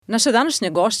Naša današnja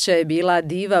gošća je bila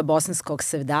diva bosanskog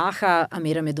sevdaha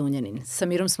Amira Medunjanin. Sa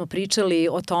Amirom smo pričali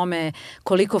o tome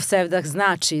koliko sevdah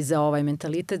znači za ovaj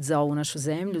mentalitet, za ovu našu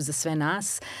zemlju, za sve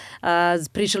nas.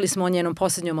 Pričali smo o njenom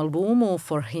posljednjom albumu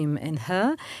For Him and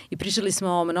Her i pričali smo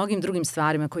o mnogim drugim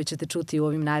stvarima koje ćete čuti u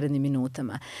ovim narednim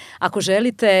minutama. Ako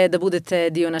želite da budete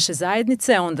dio naše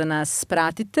zajednice, onda nas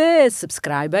pratite,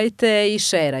 subscribe-ajte i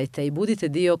šerajte i budite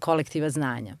dio kolektiva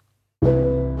znanja.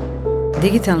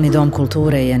 Digitalni dom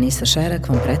kulture i Anisa Šerak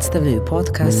vam predstavljaju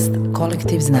podcast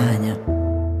Kolektiv znanja.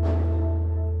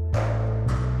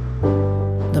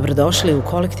 Dobrodošli u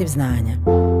Kolektiv znanja.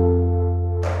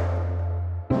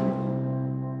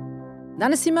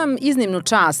 Danas imam iznimnu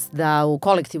čast da u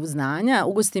Kolektivu znanja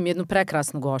ugostim jednu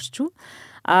prekrasnu gošću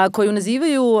koju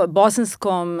nazivaju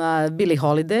bosanskom Billie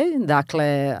Holiday.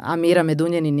 Dakle, Amira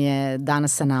Medunjanin je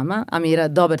danas sa nama. Amira,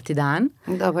 dobar ti dan.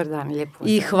 Dobar dan, lijepo.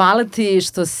 I hvala ti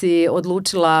što si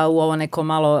odlučila u ovo neko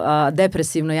malo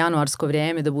depresivno januarsko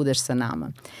vrijeme da budeš sa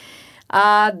nama.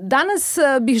 Danas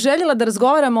bih željela da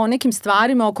razgovaramo o nekim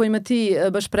stvarima o kojima ti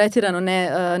baš pretjerano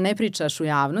ne pričaš u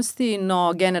javnosti,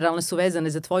 no generalno su vezane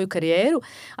za tvoju karijeru.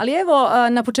 Ali evo,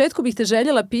 na početku bih te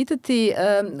željela pitati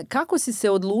kako si se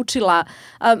odlučila,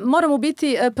 moram u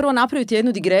biti prvo napraviti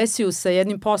jednu digresiju sa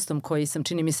jednim postom koji sam,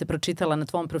 čini mi se, pročitala na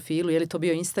tvom profilu, je li to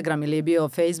bio Instagram ili je bio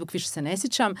Facebook, više se ne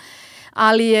sjećam.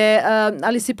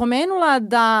 Ali si pomenula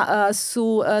da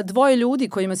su dvoje ljudi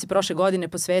kojima si prošle godine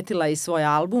posvetila i svoj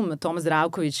album, Toma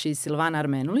Zdravković i Silvana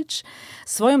Armenulić,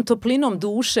 svojom toplinom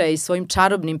duše i svojim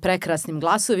čarobnim, prekrasnim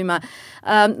glasovima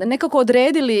nekako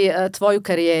odredili tvoju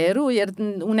karijeru, jer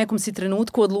u nekom si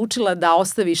trenutku odlučila da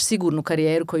ostaviš sigurnu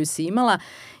karijeru koju si imala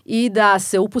i da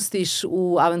se upustiš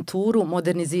u avanturu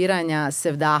moderniziranja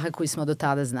sevdaha koji smo do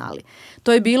tada znali.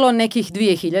 To je bilo nekih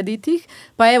 2000-ih,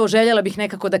 pa evo, željela bih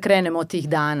nekako da krenemo od tih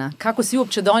dana. Kako si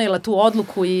uopće donijela tu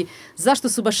odluku i zašto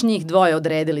su baš njih dvoje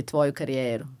odredili tvoju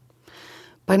karijeru?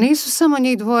 Pa nisu samo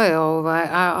njih dvoje,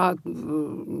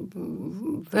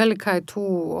 velika je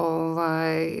tu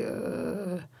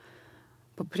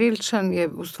popriličan je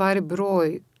u stvari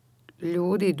broj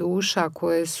ljudi, duša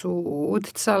koje su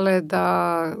uticale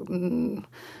da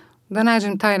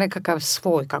nađem taj nekakav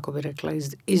svoj, kako bi rekla,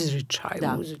 izričaj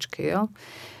muzički. Jel?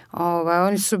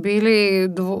 Oni su bili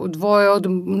dvoje od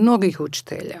mnogih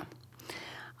učitelja.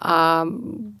 A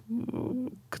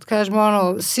kad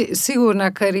kažemo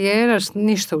sigurna karijera,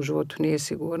 ništa u životu nije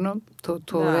sigurno.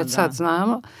 To već sad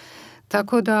znamo.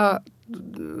 Tako da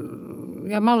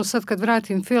ja malo sad kad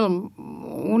vratim film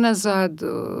unazad,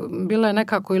 bila je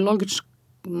nekako i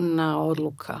logična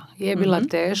odluka. Je bila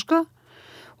teška,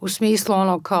 u smislu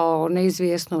kao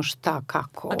neizvjesno šta,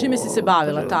 kako. A čime si se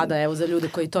bavila tada, evo, za ljude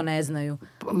koji to ne znaju?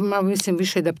 Mislim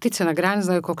više da ptice na grani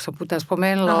znaju, koliko sam puta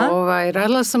spomenula.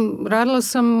 Radila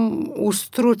sam u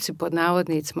struci, pod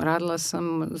navodnicima. Radila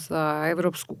sam za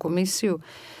Europsku komisiju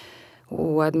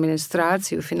u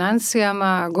administraciji, u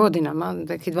financijama, godinama,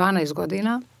 neki 12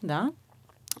 godina. Da.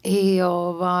 I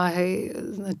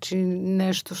znači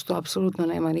nešto što apsolutno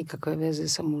nema nikakve veze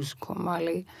sa muzikom,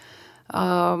 ali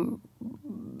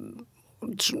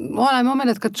onaj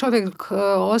moment kad čovjek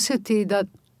osjeti da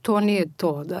to nije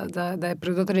to, da je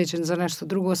predodređen za nešto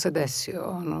drugo, se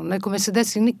desio. Nekome se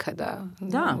desi nikada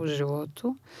u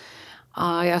životu.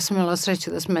 A ja sam imala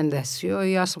sreće da se meni desio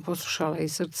i ja sam poslušala i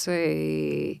srce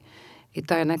i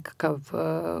taj nekakav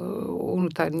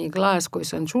unutarnji glas koji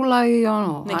sam čula i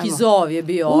neki zov je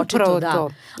bio očito, da. To.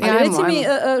 Ali reci mi,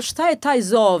 šta je taj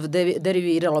zov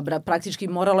deriviralo? Praktički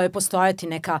moralo je postojati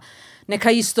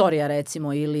neka istorija,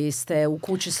 recimo, ili ste u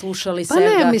kući slušali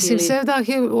sevdah? Pa ne, mislim, sevdah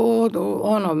je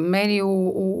meni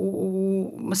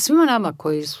svima nama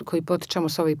koji potičemo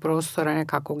s ovih prostora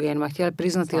nekako genima, htjeli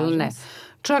priznati ili ne.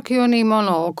 Čak i onim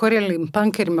okorjelim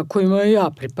punkerima kojima ja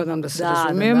pripadam, da se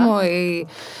razumijemo,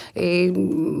 i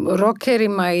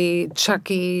rockerima i čak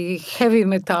i heavy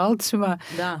metalcima,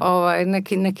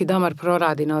 neki damar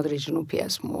proradi na određenu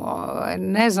pjesmu.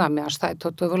 Ne znam ja šta je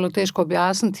to je vrlo teško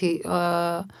objasniti.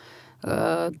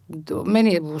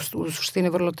 Meni je u suštini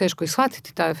vrlo teško i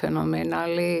shvatiti taj fenomen,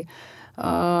 ali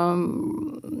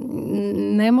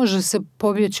ne može se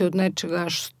pobjeći od nečega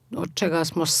od čega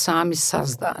smo sami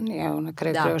sazdani. Evo, na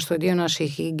kraju krajeva, što je dio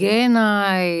naših i gena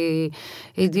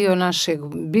i dio našeg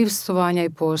bivstvovanja i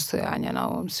postojanja na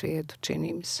ovom svijetu,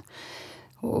 čini mi se.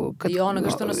 I onoga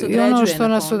što nas određuje. I ono što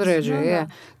nas određuje, je.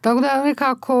 Tako da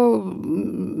nekako,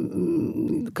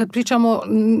 kad pričamo,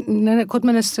 kod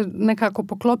mene se nekako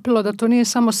poklopilo da to nije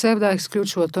samo sevdah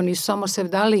isključivo, to nisu samo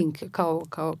sevdalinke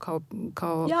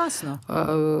kao jasno.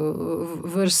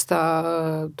 Vrsta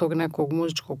tog nekog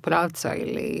muzičkog pravca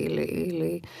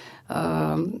ili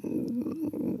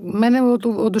Mene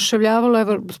oduševljavalo,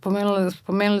 evo,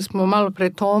 spomenuli smo malo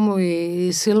pre Tomu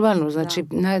i Silvanu, znači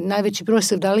najveći broj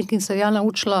sevdalinkinsa ja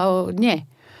naučila od nje.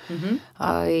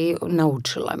 I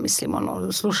naučila, mislim,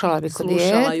 slušala bi kod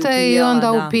dijete i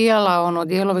onda upijala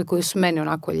dijelove koji su meni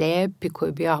onako lijepi,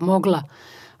 koji bi ja mogla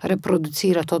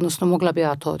reproducirati, odnosno mogla bi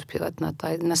ja to otpjevati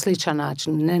na sličan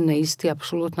način. Ne na isti,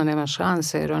 apsolutno nema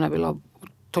šanse, jer ona je bila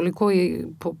toliko i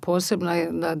posebna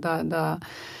da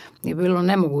je bilo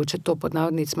nemoguće to pod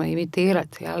navodnicima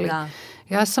imitirati, ali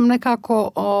ja sam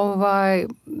nekako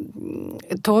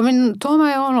Toma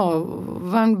je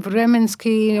van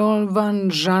vremenski, van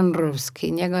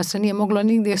žanrovski, njega se nije moglo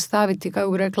nigdje staviti,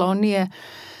 kako bi rekla, on nije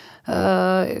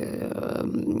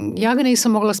ja ga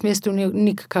nisam mogla smjestiti u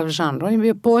nikakav žanr, on je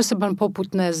bio poseban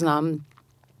poput, ne znam,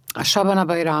 Šabana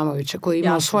Bajramovića koji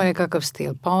ima svoj nekakav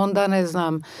stil, pa onda ne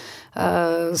znam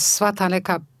sva ta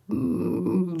neka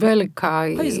velika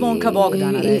pa i Zvonka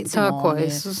Bogdana recimo, tako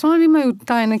je, oni imaju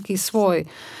taj neki svoj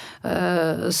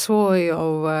svijet,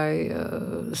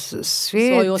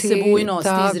 svoju osebujnost,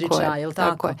 izričaj, jel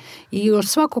tako? Je. I od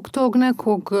svakog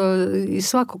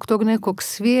tog nekog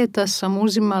svijeta sam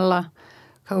uzimala,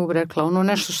 kako bi rekla,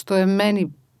 nešto što je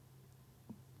meni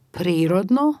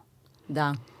prirodno,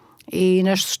 i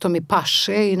nešto što mi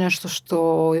paše i nešto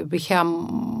što bih ja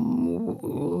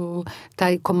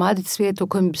taj komadić svijeta u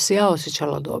kojem bi se ja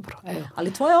osjećala dobro. Evo.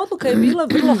 Ali tvoja odluka je bila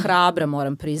vrlo hrabra,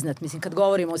 moram priznat. Mislim, kad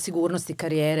govorimo o sigurnosti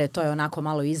karijere, to je onako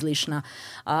malo izlišna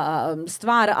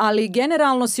stvar, ali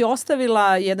generalno si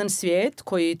ostavila jedan svijet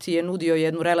koji ti je nudio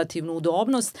jednu relativnu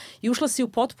udobnost i ušla si u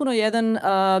potpuno jedan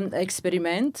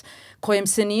eksperiment kojem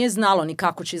se nije znalo ni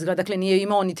kako će izgledati. Dakle, nije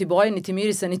imao niti boje, niti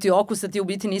mirisa, niti okusa, ti u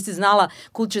biti nisi znala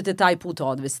kud će te taj put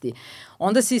odvesti.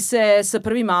 Onda si se sa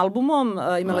prvim albumom,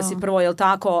 imala si prvo, jel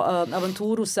tako,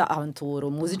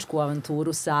 muzičku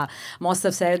avanturu sa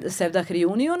Mostav Sevdah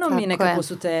Reunionom i nekako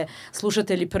su te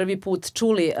slušatelji prvi put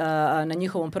čuli na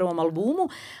njihovom prvom albumu,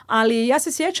 ali ja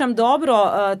se sjećam dobro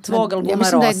tvog albuma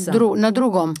Rosa. Ja mislim da je na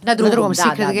drugom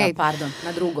Secret Gate.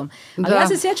 Na drugom. Ali ja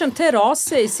se sjećam te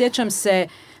Rose i sjećam se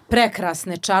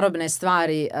prekrasne, čarobne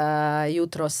stvari.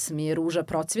 Jutros mi je ruža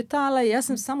procvjetala i ja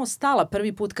sam samo stala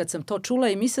prvi put kad sam to čula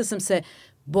i mislila sam se,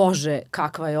 Bože,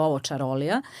 kakva je ovo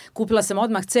čarolija. Kupila sam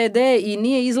odmah CD i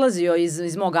nije izlazio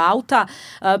iz mog auta.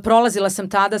 Prolazila sam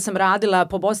tada, sam radila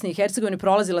po Bosni i Hercegovini,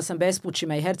 prolazila sam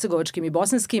bespućima i hercegovačkim i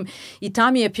bosanskim i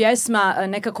ta mi je pjesma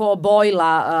nekako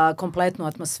obojila kompletnu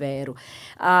atmosferu.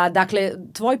 Dakle,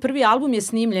 tvoj prvi album je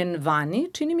snimljen vani,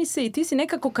 čini mi se, i ti si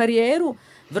nekako karijeru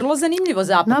vrlo zanimljivo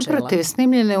započela. Naprotiv,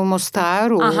 snimljene u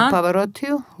Mostaru, u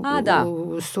Pavarotiju,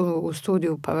 u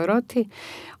studiju Pavaroti.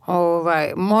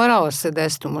 Morao se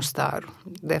desiti u Mostaru,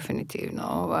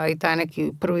 definitivno. I taj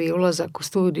neki prvi ulazak u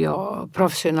studio,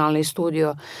 profesionalni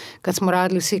studio, kad smo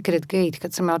radili Secret Gate,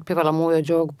 kad sam ja otpjevala Mujo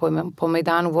Đogu po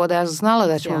Mejdanu vode, ja znala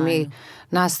da ćemo mi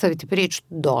nastaviti priču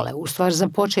dole. U stvari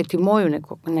započeti moju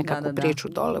nekakvu priču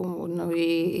dole.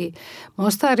 I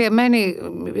Mostar je meni,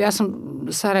 ja sam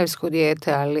sarajevsko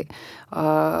dijete, ali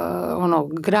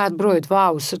grad broj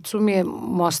 2 u srcu mi je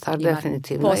Mostar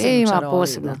definitivno. Ima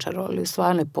posebnu čaroliju,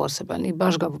 stvarno je poseban i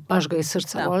baš ga iz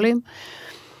srca volim.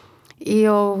 I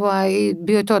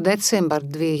bio je to decembar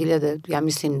 2000, ja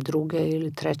mislim 2.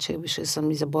 ili 3. više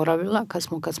sam i zaboravila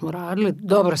kad smo radili.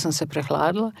 Dobro sam se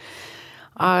prehladila.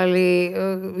 Ali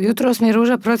jutros mi je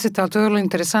ruža procvjetala, to je vrlo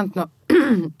interesantno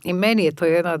i meni je to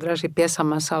jedna od dražih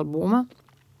pjesama s albuma.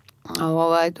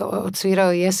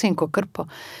 Odsvirao Jesenko Krpo,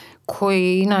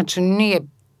 koji inače nije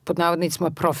pod navodnicima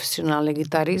profesionalni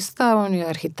gitarista, on je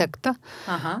arhitekta.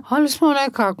 Ali smo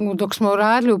nekako, dok smo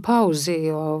radili u pauzi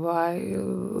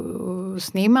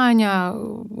snimanja,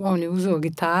 on je uzeo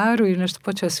gitaru i nešto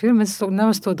počeo svirati,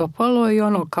 nama se to dopalo i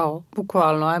kao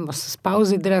bukvalno ajmo se s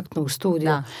pauzi direktno u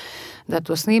studio. Da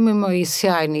to snimimo i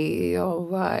sjajni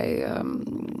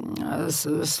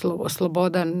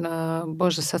Slobodan,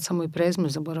 Bože, sad sam mu i prezime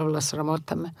zaboravila,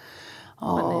 sramota me,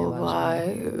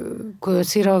 koji je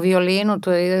odsvirao violinu,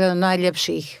 to je jedan od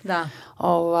najljepših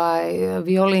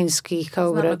violinskih,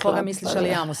 kao bi rekla. Znam na koga misliš, ali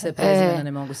ja mu se prezimena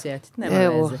ne mogu sjetiti, nema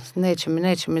veze.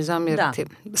 Neće me zamjeriti.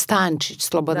 Stančić,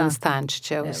 Slobodan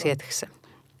Stančić, sjetih se.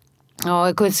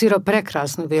 Koji je svirao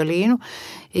prekrasnu violinu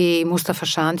i Mustafa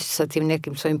Šantić sa tim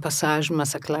nekim svojim pasažima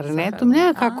sa klarinetom.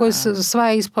 Nekako je sva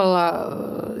je ispala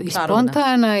i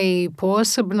spontana i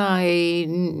posebna i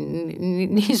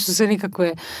nisu se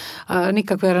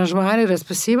nikakve aranžmani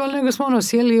raspisivali, nego smo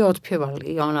sjeli i otpjevali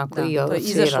i onako i odsvirali. To je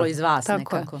izašlo iz vas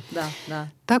nekako.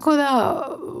 Tako da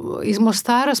iz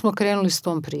Mostara smo krenuli s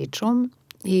tom pričom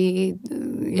i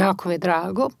jako je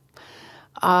drago.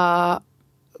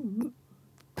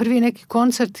 prvi neki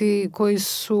koncerti koji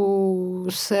su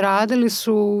se radili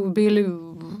su bili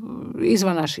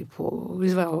izvan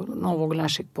ovog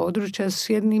našeg područja s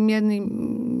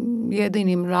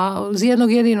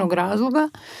jednog jedinog razloga,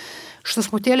 što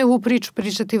smo htjeli ovu priču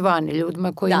pričati vani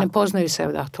ljudima koji ne poznaju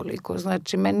Sevdah toliko.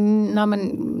 Znači, nama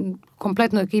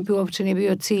kompletnoj ekipi uopće nije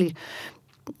bio cilj.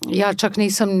 Ja čak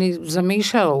nisam ni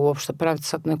zamišljala uopšte praviti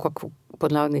sad nekakvu,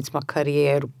 pod navodnicima,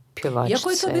 karijeru pjevačice. Iako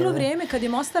je to bilo vrijeme kad je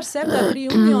Mostar Sevdah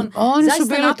Reunion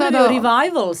zaista napravio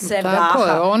revival Sevdaha. Tako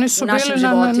je, oni su bili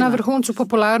na na vrhuncu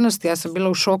popularnosti. Ja sam bila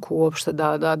u šoku uopšte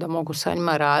da mogu sa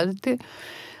njima raditi.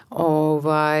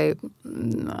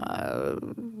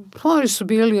 Oni su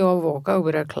bili kako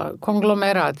bi rekla,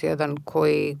 konglomerat jedan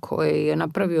koji je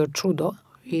napravio čudo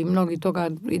i mnogi toga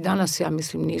i danas, ja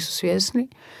mislim, nisu svjesni.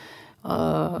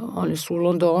 Oni su u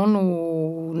Londonu,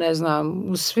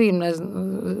 u svim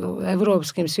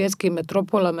evropskim, svjetskim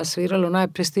metropolama svirali u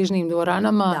najprestižnijim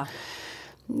dvoranama.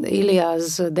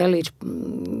 Ilijaz Delić,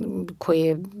 koji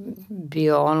je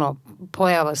bio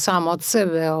pojava sam od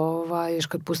sebe, još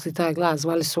kad pusti taj glas,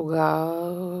 zvali su ga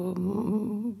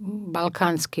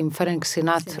balkanskim Frank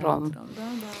Sinatrom.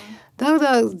 Tako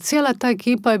da cijela ta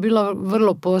ekipa je bila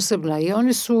vrlo posebna i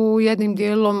oni su jednim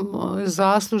dijelom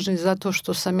zaslužni zato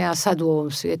što sam ja sad u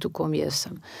ovom svijetu kom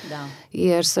jesam. Da.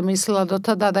 Jer sam mislila do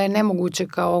tada da je nemoguće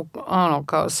kao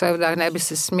Sevdah ne bi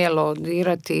se smjelo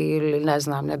dirati ili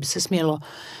ne bi se smjelo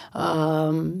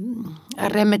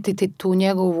remetiti tu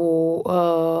njegovu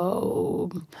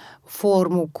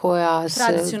formu koja se...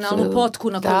 Tradicionalnu potku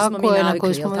na koju smo mi navikli. Na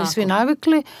koju smo mi svi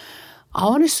navikli. A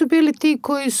oni su bili ti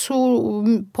koji su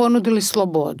ponudili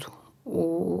slobodu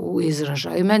u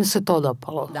izražaju. Meni se to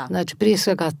dopalo. Da. Znači, prije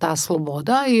svega ta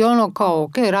sloboda i kao,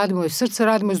 radimo iz srca,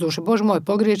 radimo iz duše. Bože moj,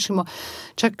 pogriješimo.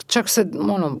 Čak se,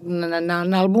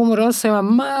 na albumu Rosa ima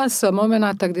masa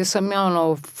momenata gdje sam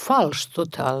ja, falš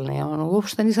totalni.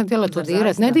 Uopšte nisam htjela to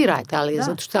dirati. Ne dirajte, ali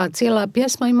zato što cijela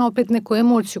pjesma ima opet neku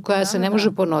emociju koja se ne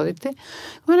može ponoviti.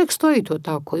 Nek stoji to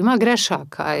tako. Ima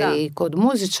grešaka i kod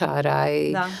muzičara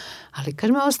i... Da. Ali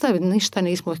kad me ostavi, ništa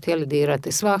nismo htjeli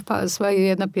dirati. Sva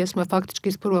jedna pjesma je faktički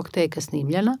iz prvog teka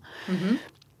snimljena. Mm-hmm.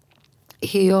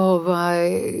 I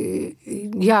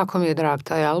jako mi je drag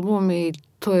taj album i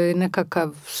to je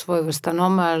nekakav svojevrstan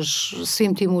omaž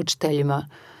svim tim učiteljima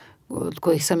od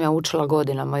kojih sam ja učila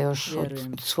godinama još.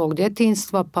 Vjerujem. Od svog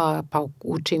djetinjstva pa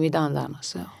učim i dan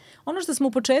danas. Evo. Ono što smo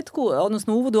u početku,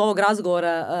 odnosno u uvodu ovog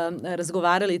razgovora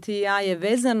razgovarali ti i ja je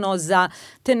vezano za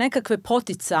te nekakve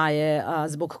poticaje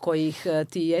zbog kojih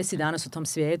ti jesi danas u tom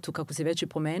svijetu, kako si već i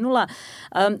pomenula.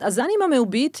 Zanima me u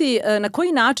biti na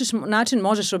koji način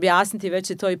možeš objasniti, već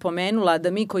si to i pomenula,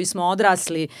 da mi koji smo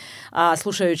odrasli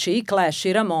slušajući i Clash,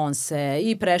 i Ramonse,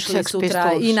 i prešli Sex sutra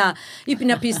Pistols. i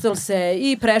na Pistolse,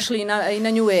 i prešli i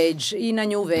na New Age, i na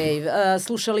New Wave,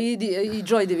 slušali i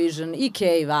Joy Division, i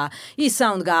Cave-a, i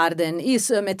Soundgarden, i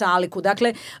Metalliku.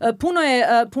 Dakle,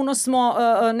 puno smo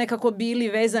nekako bili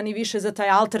vezani više za taj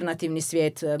alternativni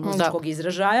svijet muzičkog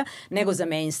izražaja nego za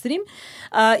mainstream.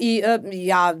 I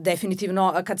ja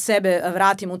definitivno kad sebe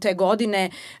vratim u te godine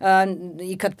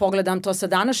i kad pogledam to sa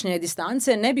današnje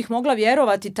distance, ne bih mogla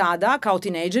vjerovati tada kao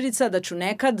tinejdžerica da ću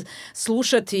nekad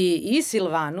slušati i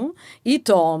Silvanu i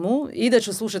Tomu i da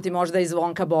ću slušati možda i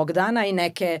Zvonka Bogdana i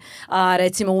neke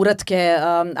recimo uratke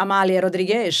Amalije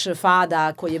Rodriguez,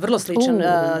 Fada, koji je vrlo sličan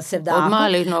Sevdahu,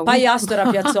 pa i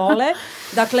Astora Piazzole.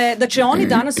 Dakle, da će oni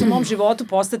danas u mom životu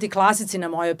postati klasici na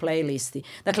mojoj playlisti.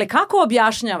 Dakle, kako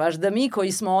objašnjavaš da mi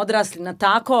koji smo odrasli na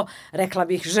tako, rekla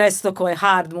bih, žestokoj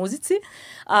hard muzici,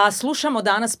 slušamo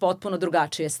danas potpuno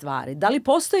drugačije stvari? Da li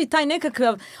postoji taj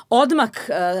nekakav odmak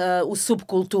u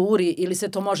subkulturi ili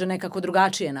se to može nekako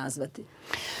drugačije nazvati?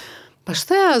 Pa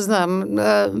šta ja znam,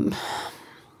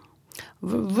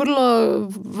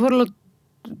 vrlo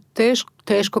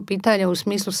teško pitanje u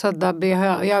smislu sad da bi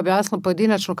ja objasnila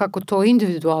pojedinačno kako to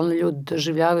individualno ljudi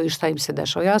doživljavaju i šta im se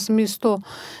dešava. Ja sam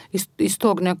iz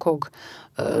tog nekog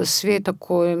svijeta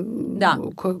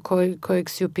kojeg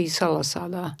si upisala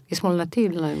sada. Jesmo li na ti?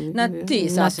 Na ti,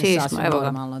 sasvim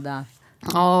normalno, da.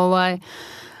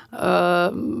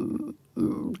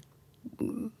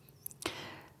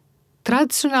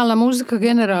 Tradicionalna muzika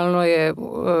generalno je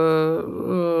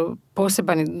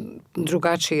poseban i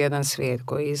drugačiji jedan svijet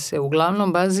koji se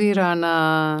uglavnom bazira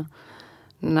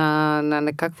na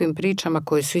nekakvim pričama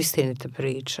koje su istinite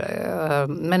priče.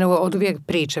 Mene od uvijek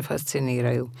priče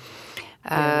fasciniraju.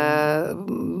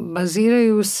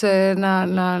 Baziraju se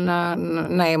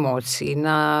na emociji,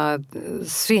 na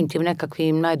svim tim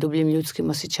nekakvim najdubljim ljudskim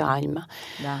osjećanjima.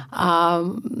 Da.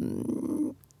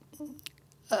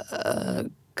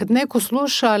 kad neko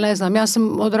sluša, ne znam, ja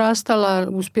sam odrastala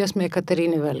uz pjesme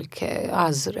Katarine Velike,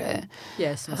 Azre.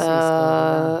 Jesmo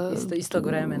se istog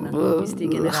vremena, istih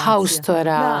generacija.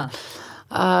 Haustora.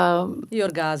 I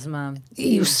Orgazma.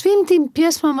 I u svim tim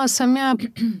pjesmama sam ja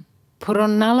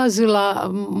pronalazila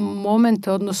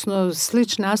momente, odnosno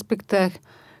slične aspekte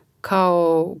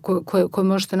kao koje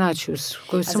možete naći,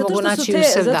 koje se mogu naći u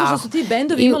Sevdahu. Zato što su ti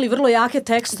bendovi imali vrlo jake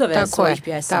tekstove svojih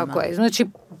pjesama. Tako je, znači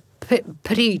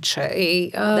priče.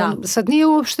 I sad nije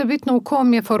uopšte bitno u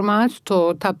kom je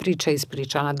formatu ta priča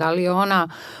ispričana. Da li je ona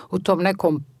u tom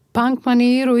nekom punk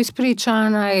maniru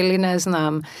ispričana ili ne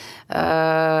znam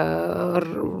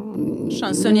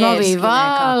Novi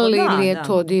val ili je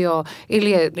to dio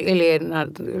ili je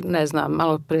ne znam,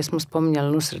 malo prije smo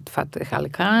spominjali Nusret Fateh Ali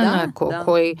Kana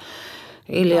koji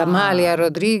ili Amalija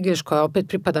Rodriguez koja opet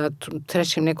pripada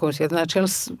trećim nekom svijetu. Znači,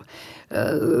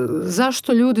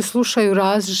 zašto ljudi slušaju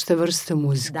različite vrste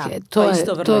muzike? To je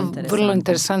vrlo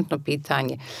interesantno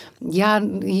pitanje. Ja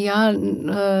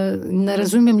ne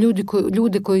razumijem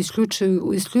ljude koji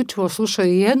isključivo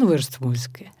slušaju jednu vrstu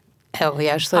muzike. Evo,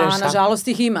 ja što reći. A nažalost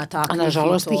ih ima tako. A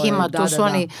nažalost ih ima. To su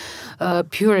oni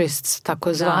purists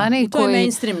takozvani. To je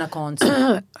mainstream na koncu.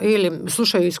 Ili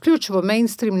slušaju isključivo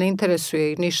mainstream, ne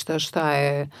interesuje ih ništa šta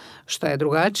je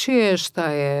drugačije,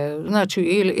 znači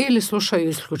ili slušaju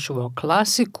isključivo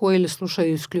klasiku, ili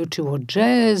slušaju isključivo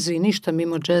džez i ništa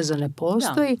mimo džeza ne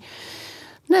postoji.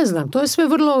 Ne znam, to je sve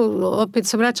vrlo, opet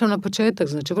se vraćam na početak,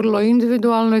 znači vrlo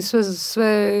individualno i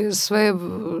sve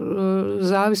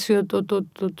zavisi od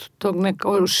tog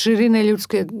širine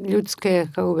ljudske,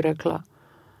 kako bi rekla,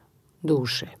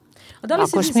 duše. A da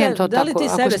li ti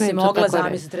sebe si mogla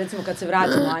zamisliti, recimo kad se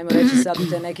vratimo, ajmo reći sad u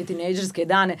te neke tinejdžerske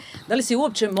dane, da li si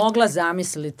uopće mogla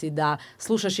zamisliti da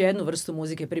slušaš jednu vrstu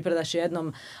muzike, pripadaš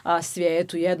jednom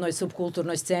svijetu, jednoj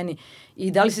subkulturnoj sceni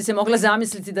i da li si se mogla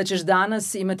zamisliti da ćeš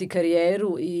danas imati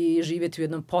karijeru i živjeti u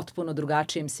jednom potpuno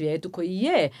drugačijem svijetu koji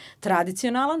je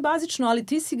tradicionalan bazično, ali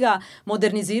ti si ga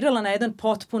modernizirala na jedan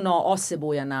potpuno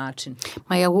osebujan način?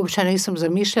 Ma ja uopće nisam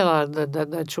zamišljala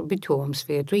da ću biti u ovom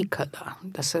svijetu ikada,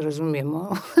 da se razumijemo.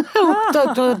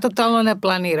 To je totalno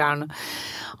neplanirano.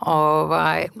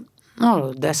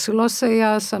 Desilo se,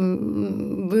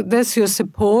 desio se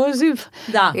poziv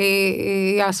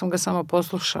i ja sam ga samo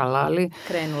poslušala, ali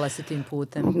krenula se tim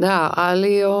putem. Da,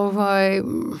 ali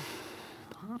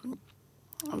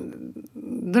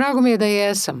drago mi je da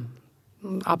jesam.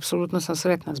 Apsolutno sam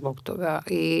sretna zbog toga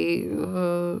i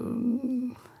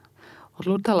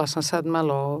odlutala sam sad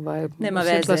malo, nema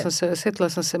veze. Sjetila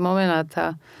sam se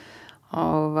momenata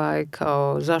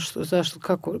kao zašto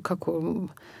kako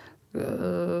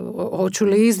hoću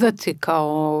li izdati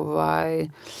kao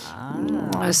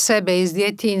sebe iz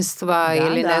djetinjstva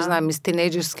ili ne znam iz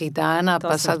tinejdžerskih dana,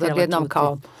 pa sad odjednom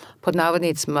kao pod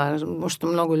navodnicima, što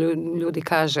mnogo ljudi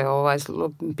kaže,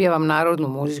 pjevam narodnu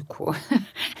muziku.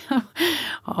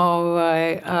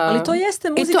 Ali to jeste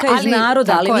muzika iz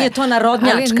naroda, ali nije to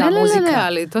narodnjačka muzika. Ne,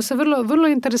 ali to se vrlo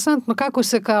interesantno kako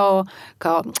se kao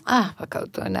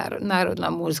to je narodna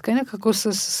muzika i nekako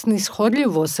se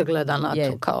snishodljivo se gleda na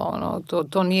to, kao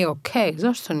to nije okej.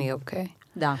 Zašto nije okej?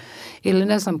 Da. Ili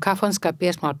ne znam, kafanska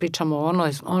pjesma, ali pričamo o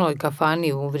onoj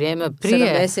kafani u vrijeme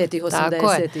prije. 70-ih,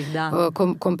 80-ih, da.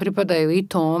 Kom pripadaju i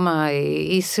Toma,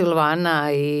 i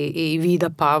Silvana, i Vida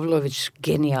Pavlović,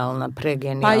 genijalna,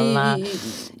 pregenijalna,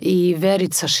 i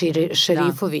Verica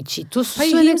Šerifović. I to su pa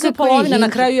sve nekakve polovina na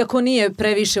kraju, iako nije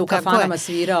previše u kafanama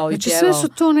svirao i pjevao. Sve su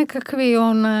to nekakvi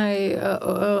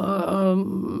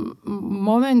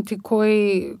momenti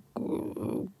koji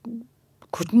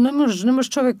ne može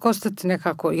čovjek ostati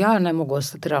nekako, ja ne mogu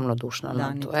ostati ravnodušna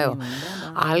na to, evo.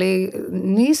 Ali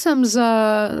nisam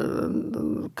za,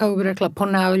 kako bi rekla,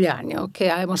 ponavljanje. Ok,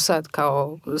 ajmo sad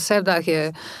kao Sevdah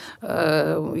je,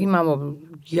 imamo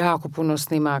jako puno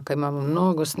snimaka, imamo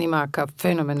mnogo snimaka,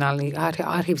 fenomenalnih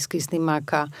arhivskih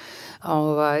snimaka,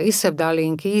 i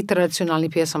sevdalinki, i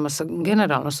tradicionalnih pjesama,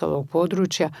 generalno sa ovog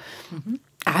područja. Mm-hmm.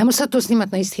 Ajmo sad to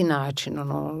snimati na isti način.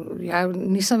 Ja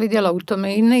nisam vidjela u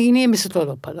tome i nije mi se to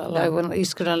dopadalo. Evo,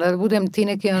 iskreno, da budem ti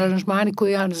neki aranžmani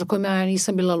za kojima ja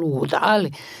nisam bila luda.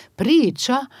 Ali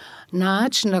priča,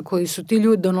 način na koji su ti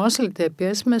ljudi donosili te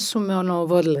pjesme su me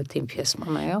vodile tim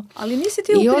pjesmama. Jel? Ali nisi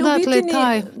ti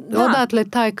odatle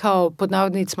taj kao pod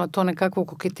navodnicima to nekakvo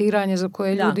koketiranje za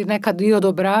koje ljudi nekad i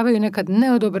odobravaju, nekad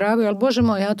ne odobravaju, ali Bože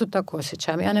moj, ja to tako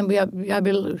osjećam. Ja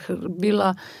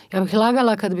bih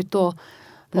lagala kad bi to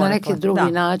na neki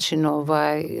drugi način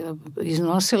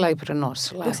iznosila i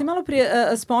prenosila. Dok si malo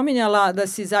prije spominjala da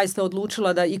si zaista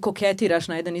odlučila da i koketiraš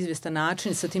na jedan izvjestan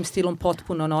način sa tim stilom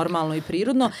potpuno normalno i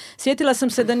prirodno, sjetila sam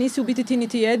se da nisi u biti ti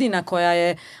niti jedina koja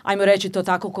je, ajmo reći to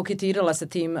tako, koketirala sa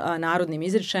tim narodnim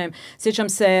izričajem. Sjećam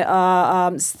se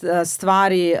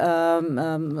stvari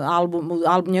album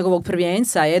njegovog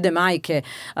prvenca Ede Majke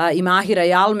i Mahira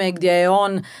i Alme, gdje je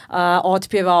on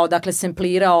otpjevao, dakle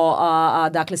semplirao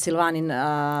dakle Silvanin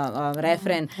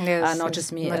refren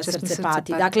Noćas mi srce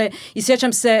pati. Dakle, i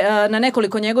sjećam se na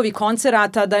nekoliko njegovih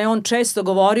koncerata da je on često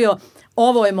govorio: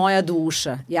 ovo je moja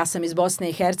duša. Ja sam iz Bosne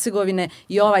i Hercegovine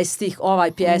i ovaj stih,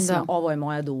 ovaj pjesma, ovo je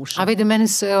moja duša. A vidi,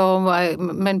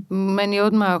 meni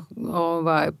odmah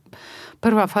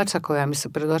prva faca koja mi se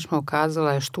pred očima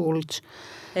ukazala je Štulić.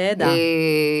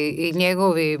 I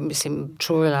njegovi, mislim,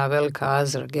 čuvena velika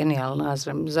Azra, genijalna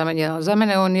Azra. Za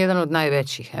mene je on jedan od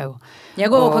najvećih, evo.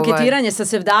 Njegovo koketiranje sa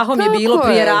Sevdahom je bilo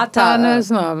prije rata. Ne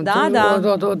znam,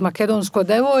 od makedonsko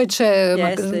devojče,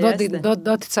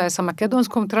 doticaje sa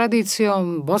makedonskom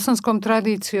tradicijom, bosanskom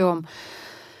tradicijom,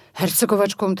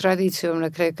 hercegovačkom tradicijom, na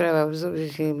kraju krajeva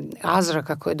Azra,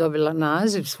 kako je dobila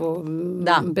naziv svog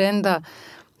benda.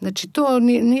 Znači, to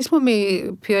nismo mi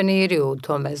pioniri u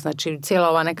tome. Znači, cijela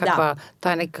ova nekakva,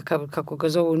 taj nekakav, kako ga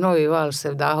zovu, novi val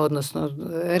Sevdaha, odnosno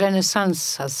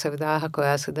renesansa Sevdaha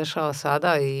koja se dešava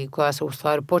sada i koja se u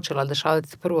stvari počela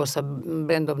dešavati prvo sa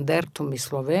bendom Dertum iz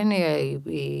Slovenije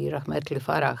i Rahmetli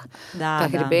Farah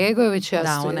Tahirbegović.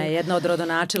 Ona je jedna od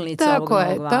rodonačelnica ovog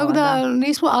novog vala. Tako da,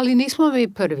 nismo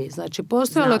mi prvi. Znači,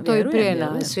 postojalo to i prije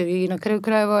nas. I na kraju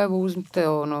krajeva, evo, uzmite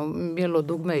bijelo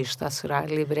dugme i šta su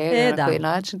radili Brega, na koji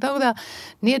način. Tako da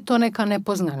nije to neka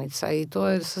nepoznanica i to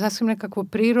je sasvim nekako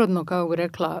prirodno, kao bi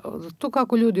rekla, to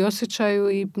kako ljudi osjećaju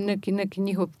i neki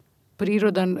njihov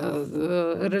prirodan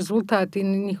rezultat i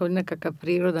njihov nekakav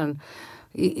prirodan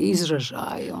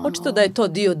izražaj. Očito da je to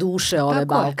dio duše ove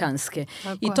balkanske.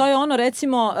 I to je ono,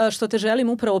 recimo, što te želim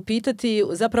upravo pitati.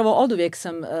 Zapravo oduvijek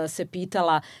sam se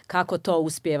pitala kako to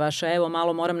uspijevaš. Evo,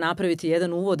 malo moram napraviti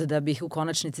jedan uvod da bih u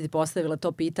konačnici postavila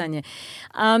to pitanje.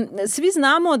 Svi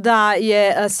znamo da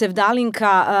je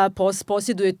Sevdalinka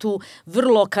posjeduje tu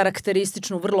vrlo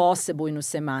karakterističnu, vrlo osebujnu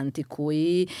semantiku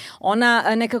i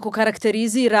ona nekako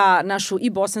karakterizira našu i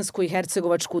bosansku i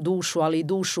hercegovačku dušu, ali i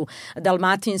dušu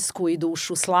dalmatinsku i dušu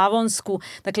slavonsku,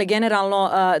 dakle generalno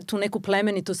tu neku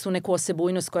plemenitost, tu neku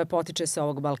osebujnost koja potiče sa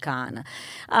ovog Balkana.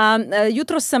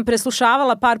 Jutros sam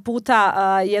preslušavala par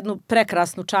puta jednu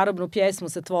prekrasnu čarobnu pjesmu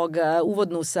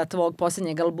uvodnu sa tvog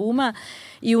posljednjeg albuma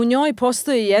i u njoj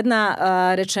postoji jedna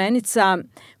rečenica: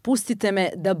 pustite me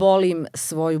da bolim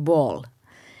svoju bol.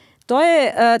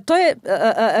 To je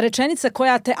rečenica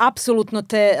koja te apsolutno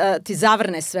ti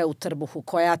zavrne sve u trbuhu,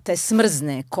 koja te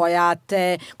smrzne,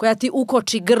 koja ti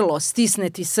ukoči grlo, stisne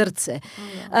ti srce.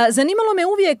 Zanimalo me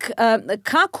uvijek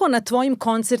kako na tvojim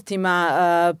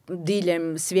koncertima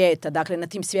diljem svijeta, dakle na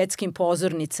tim svjetskim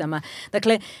pozornicama,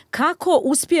 dakle kako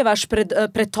uspijevaš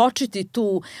pretočiti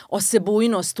tu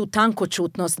osebujnost, tu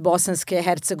tankočutnost bosanske,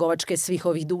 hercegovačke, svih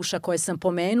ovih duša koje sam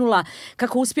pomenula,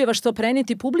 kako uspijevaš to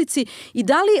prenijeti publici i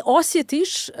da li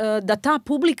osjetiš da ta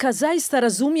publika zaista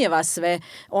razumijeva sve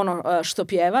ono što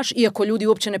pjevaš, iako ljudi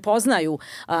uopće ne poznaju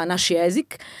naš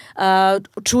jezik,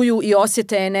 čuju i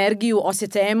osjete energiju,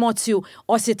 osjete emociju,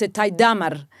 osjete taj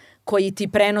damar koji ti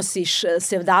prenosiš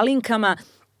Sevdalinkama.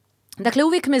 Dakle,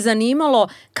 uvijek me zanimalo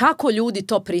kako ljudi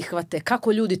to prihvate,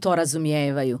 kako ljudi to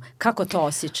razumijevaju, kako to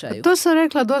osjećaju. To sam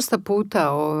rekla dosta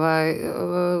puta,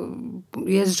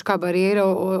 jezička barijera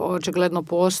očigledno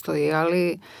postoji,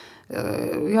 ali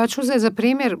ja ću uzeti za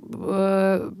primjer,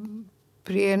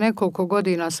 prije nekoliko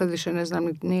godina, sad više ne znam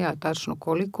ni ja tačno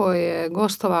koliko, je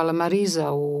gostovala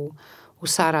Mariza u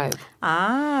Sarajevu.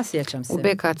 Sjećam se. U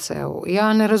BKC-u.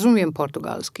 Ja ne razumijem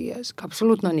portugalski jezik,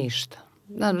 apsolutno ništa.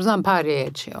 Znam par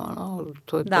riječi,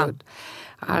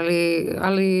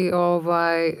 ali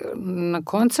na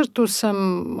koncertu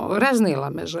sam raznila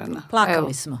me žena.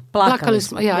 Plakali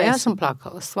smo. Ja sam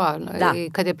plakala, stvarno. Da. I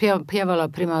kad je pjevala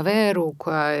Primaveru,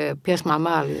 koja je pjesma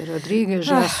Mali Rodriguez,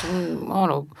 ja sam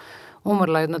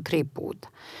umrla 3 puta.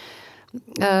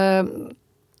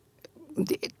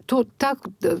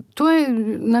 To je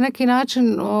na neki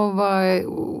način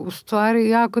u stvari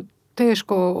jako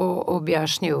teško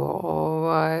objašnjivo.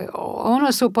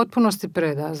 Ona se u potpunosti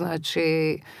preda,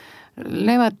 znači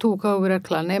nema tu, kao bi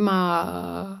rekla, nema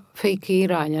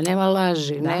fejkiranja, nema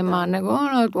laži, nego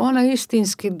ona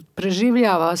istinski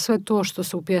preživljava sve to što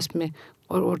se u pjesmi,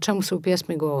 o čemu se u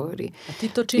pjesmi govori. A ti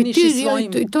to činiš i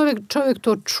svojim... I čovjek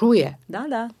to čuje.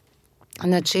 Da.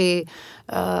 Znači,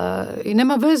 i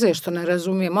nema veze što ne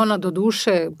razumijem. Ona do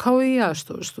duše, kao i ja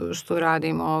što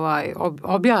radim,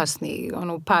 objasni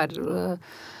par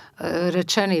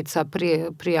rečenica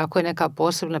prije ako je neka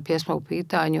posebna pjesma u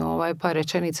pitanju, par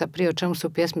rečenica prije o čemu se u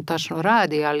pjesmi tačno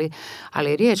radi,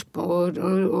 ali riječ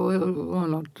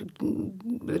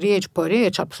po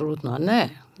riječ, apsolutno ne.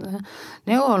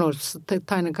 Ne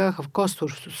taj nekakav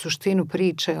kostur, suštinu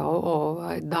priče,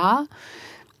 da.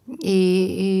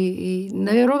 I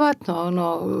nevjerovatno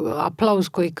aplauz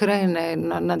koji krene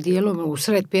na dijelom u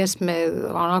sred pjesme,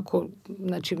 onako,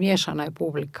 znači miješana je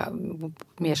publika,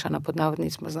 miješana pod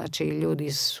navodnicima, znači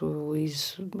ljudi su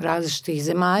iz različitih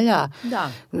zemalja.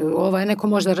 Da. Neko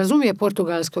možda razumije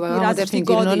portugalski, i različitih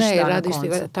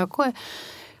godišta tako je.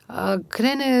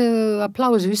 Krene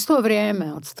aplauz u isto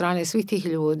vrijeme od strane svih tih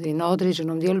ljudi na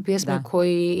određenom dijelu pjesme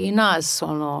koji i nas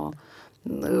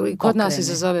i kod nas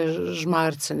izazove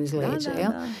žmarcen iz leđa.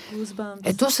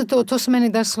 To se meni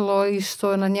desilo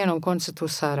isto na njenom koncertu u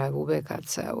Sarajevu u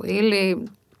BKC-u. Ili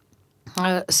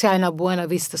sjajna Buena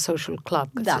Vista Social Club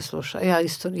kad se sluša.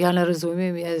 Ja ne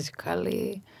razumijem jezik,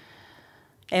 ali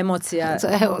emocija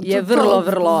je vrlo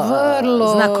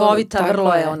znakovita,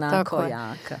 vrlo je onako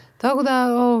jaka. Tako da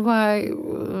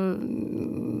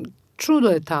čudo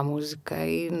je ta muzika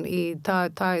i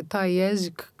taj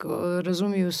jezik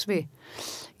razumiju svi.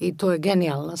 I to je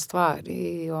genijalna stvar.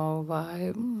 I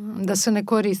da se ne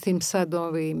koristim sad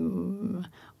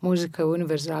muzika je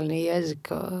univerzalni jezik,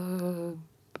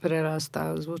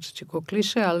 prerasta zvučeći ko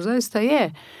kliše, ali zaista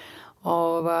je.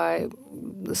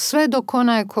 Sve dok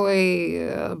onaj koji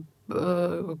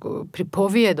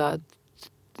pripovijeda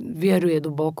vjeruje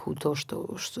duboko u to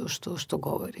što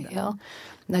govori. Jel?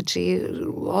 Znači,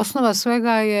 osnova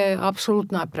svega je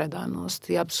apsolutna predanost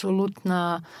i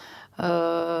apsolutno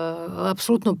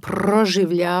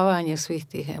proživljavanje svih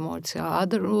tih emocija.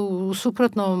 U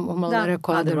suprotnom,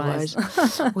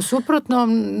 u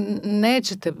suprotnom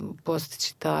nećete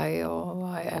postići taj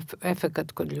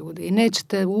efekat kod ljudi i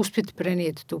nećete uspjeti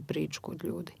prenijeti tu priču kod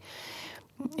ljudi.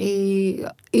 I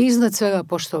iznad svega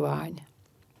poštovanje.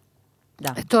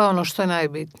 Da. To je ono što je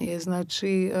najbitnije.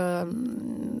 Znači,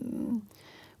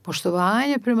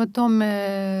 poštovanje prema tome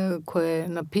koje je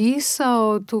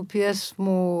napisao tu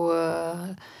pjesmu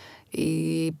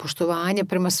i poštovanje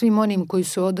prema svim onim koji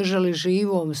su održali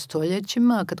živom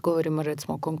stoljećima, kad govorimo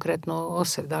recimo konkretno o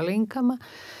Sevdalinkama.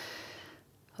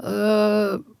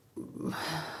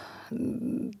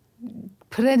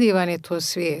 Predivan je to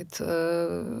svijet.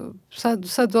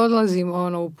 Sad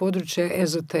odlazimo u područje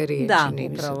ezoterije. Da,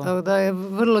 upravo. Tako da je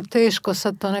vrlo teško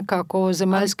sad to nekako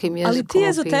zemaljskim jezikom ali ti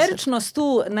ezoteričnost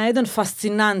tu na jedan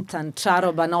fascinantan,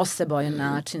 čaroban, osebojan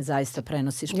način zaista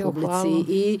prenosiš publici.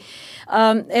 I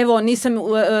evo, nisam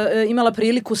imala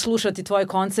priliku slušati tvoje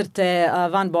koncerte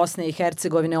van Bosne i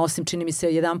Hercegovine, osim čini mi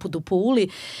se jedanput u Puli,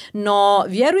 no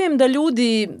vjerujem da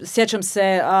ljudi, sjećam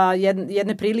se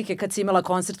jedne prilike kad si imala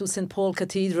koncert u St. Paul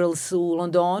Cathedrals u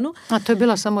Londonu. A to je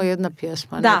bila samo jedna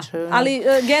pjesma. Da, ali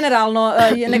generalno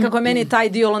nekako meni taj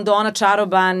dio Londona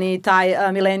čaroban i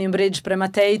taj Millennium Bridge prema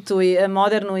Tateu i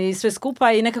modernu i sve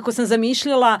skupa i nekako sam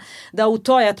zamišljala da u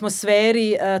toj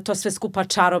atmosferi to sve skupa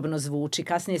čarobno zvuči.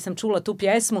 Kasnije sam čula tu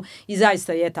pjesmu i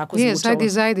zaista je tako zvučalo.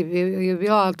 Zajdi je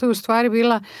bila, ali to je u stvari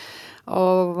bila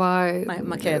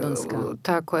makedonska.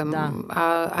 Tako je. Da.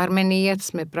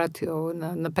 Armenijac me pratio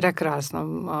na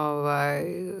prekrasnom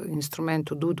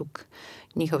instrumentu duduk,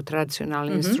 njihov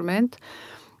tradicionalni instrument.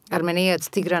 Armenijac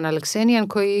Tigran Aleksenijan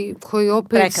koji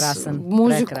opet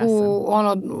muziku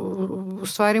u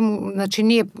stvari znači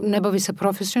ne bavi se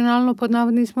profesionalno pod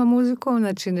navodnicima muzikom,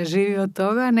 znači ne živi od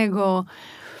toga, nego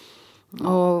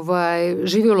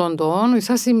živi u Londonu i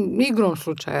sasvim igrom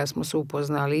slučaja smo se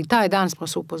upoznali i taj dan smo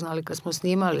se upoznali kad smo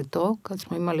snimali to, kad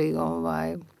smo imali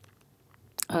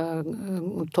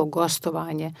to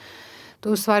gostovanje. To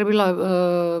je u stvari bila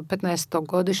 15.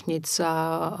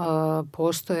 godišnjica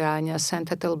postojanja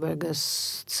St. Ethelberga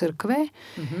crkve,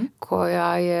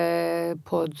 koja je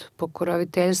pod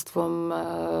pokroviteljstvom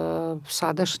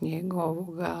sadašnjeg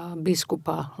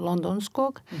biskupa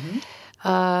londonskog.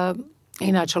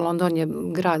 Inače, London je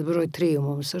grad broj 3 u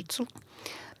mom srcu.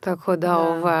 Tako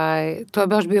da, to je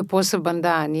baš bio poseban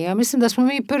dan. I ja mislim da smo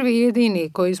mi prvi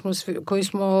jedini koji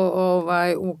smo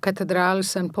u katedrali,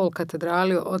 St. Paul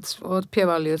katedrali,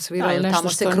 otpjevali, odsvirali nešto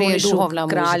što nije duhovna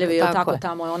muzika. Kraljevi, tako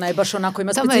tamo je. Ona je baš onako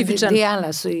ima specifičan... Tamo je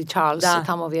Diana su i Charles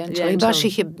tamo vjenčali. I baš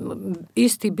ih je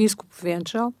isti biskup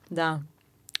vjenčao. Da.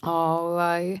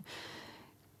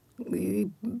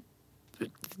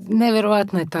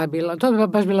 Nevjerojatno je ta bila, to je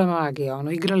baš bila magija,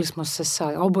 igrali smo se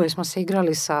oboje smo se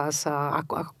igrali sa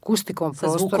akustikom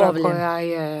prostora koja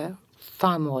je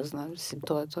famozna. Mislim,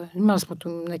 to. Imali smo tu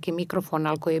neki mikrofon,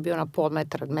 ali koji je bio na pol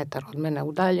metar od mene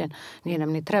udaljen. Nije nam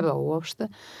ni trebao uopšte.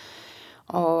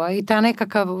 I ta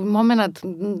nekakav moment,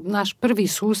 naš prvi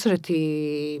susret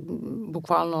i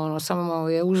bukvalno samo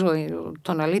je užoj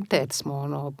tonalitet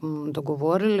smo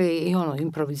dogovorili i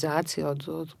improvizacija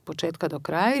od početka do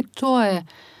kraja i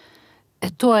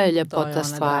to je ljepota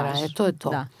stvara. To je to.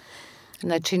 Da.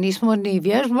 Znači nismo ni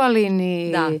vježbali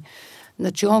ni... Da.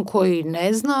 Znači on koji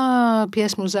ne zna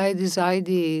pjesmu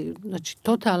Zajdi, znači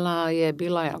totalna je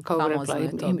bila, kao rekla,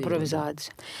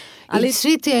 improvizacija. Ali i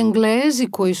svi ti Englezi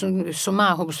koji su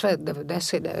mahom sve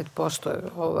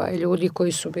 99% ljudi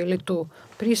koji su bili tu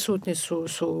prisutni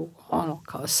su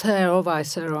kao Sir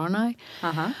onaj,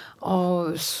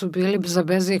 su bili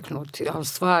zabeziknuti, ali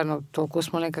stvarno toliko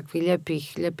smo nekakvi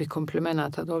lijepih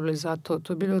komplimenata dobili za to.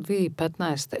 To je bilo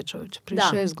 2015. čovječe, prije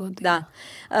 6 godina.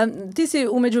 Da. Ti si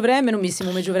u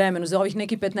međuvremenu za ovih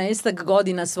nekih 15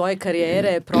 godina svoje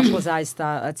karijere prošlo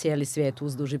zaista cijeli svijet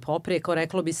uzduž i poprijeko,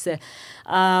 reklo bi se.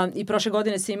 I prošle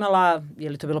godine si imala, je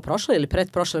li to bilo prošle ili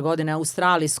pretprošle godine,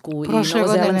 australijsku i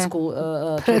novozelandsku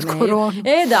pred koronu.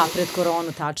 Da, pred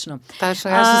koronu, tačno.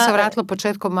 Tačno, ja sam se vratila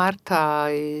početkom marta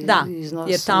iz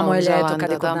jer tamo je ljeto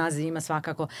kad je kod nas zima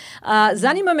svakako.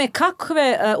 Zanima me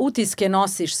kakve utiske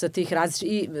nosiš sa tih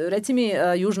različitih, i reci mi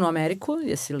Južnu Ameriku,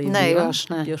 jesi li ne, bila? Još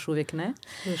ne. Još uvijek ne.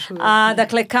 Još uvijek ne.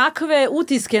 Dakle, kakve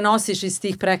utiske nosiš iz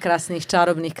tih prekrasnih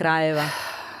čarobnih krajeva?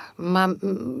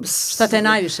 Šta te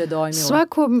najviše dojmilo?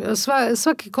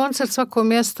 Svaki koncert, svako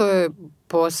mjesto je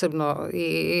posebno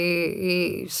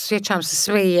i sjećam se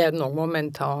sve jednog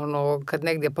momenta kad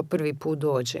negdje po prvi put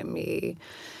dođem i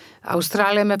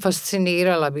Australija me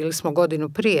fascinirala, bili smo godinu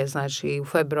prije, znači u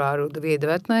februaru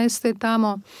 2019.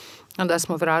 tamo, onda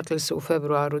smo vratili se u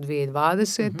februaru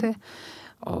 2020.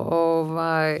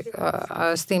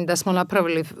 S tim da smo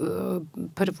napravili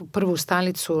prvu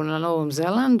stanicu na Novom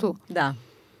Zelandu. Da.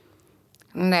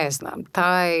 Ne znam,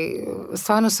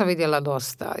 stvarno sam vidjela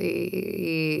dosta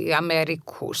i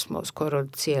Ameriku smo skoro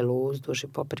cijelu uzduž i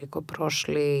poprijeko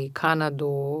prošli, i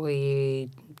Kanadu i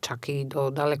čak i do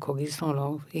dalekog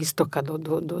istoka,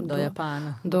 do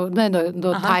Japana.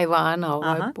 Do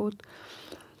Tajvana put.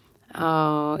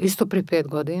 Isto prije 5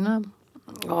 godina.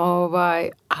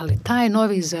 Ali taj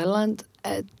Novi Zeland,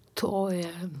 to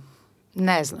je,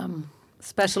 ne znam,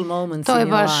 special moments in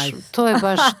your life.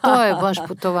 To je baš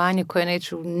putovanje koje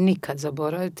neću nikad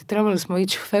zaboraviti. Trebali smo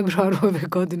ići u februaru ove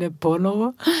godine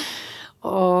ponovo,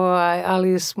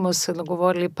 ali smo se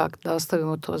dogovorili ipak da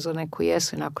ostavimo to za neku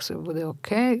jesen ako se bude ok.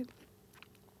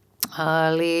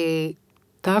 Ali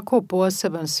tako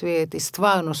poseban svijet i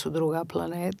stvarno su druga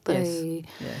planeta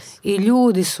i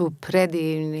ljudi su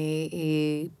predivni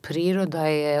i priroda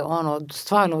je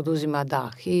stvarno oduzima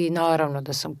dah i naravno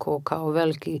da sam kao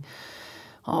veliki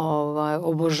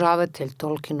obožavatelj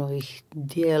Tolkienovih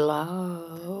dijela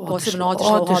posebno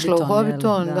otišla u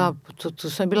Hobbiton. Da, tu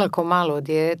sam bila kao malo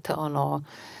dijete,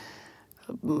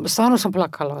 stvarno sam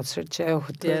plakala od sreće, evo,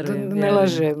 ne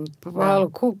lažem,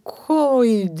 ko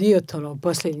idiot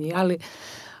posljednji, ali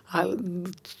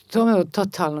to me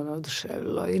totalno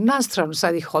oduševilo. I na stranu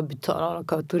sad i Hobbiton,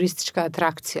 kao turistička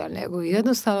atrakcija, nego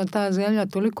jednostavno ta zemlja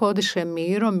toliko odiše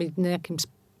mirom i nekim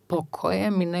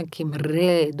spokojem i nekim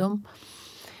redom.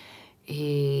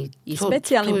 I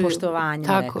specijalnim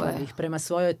poštovanjem, rekla bih, prema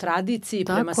svojoj tradiciji,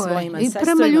 prema svojim ancestrima,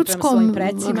 prema ljudskom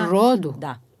rodu.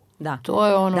 Da. To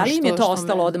je da li im je to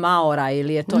ostalo od Maora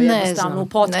ili je to jednostavno u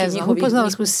potki njihovih...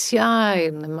 Upoznali smo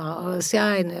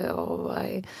sjajne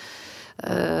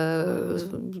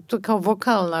to kao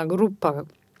vokalna grupa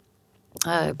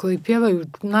koji pjevaju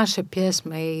naše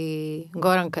pjesme i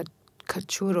Goran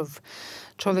Kačurov,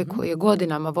 čovjek koji je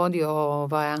godinama vodio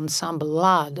ansambl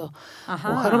Lado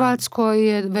u Hrvatskoj,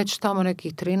 je već tamo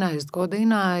nekih 13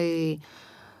 godina i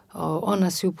on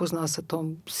nas je upoznao sa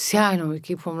tom sjajnom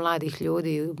ekipom mladih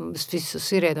ljudi,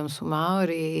 svi redom su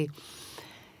Maori i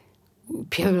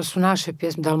pjevali su naše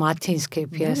pjesme, dalmatinske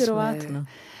pjesme. Nevjerovatno.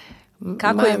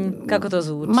 Kako to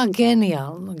zvuči?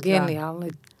 Genijalno.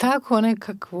 Tako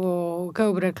nekakvo,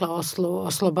 kako bi rekla,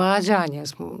 oslobađanje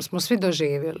smo svi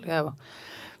doživjeli, evo.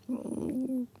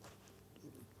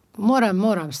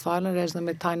 Moram stvarno reći da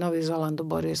me taj Novi Zeland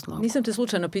oborio s nogu. Nisam te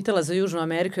slučajno pitala za Južnu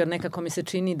Ameriku jer nekako mi se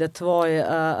čini da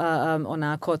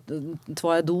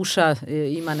tvoja duša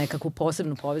ima nekakvu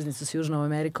posebnu poveznicu s Južnom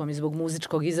Amerikom i zbog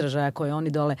muzičkog izražaja koje oni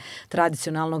dole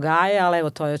tradicionalno gaje, ali evo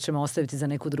to ćemo ostaviti za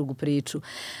neku drugu priču.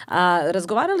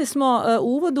 Razgovarali smo u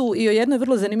uvodu i o jednoj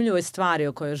vrlo zanimljivoj stvari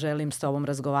o kojoj želim s tobom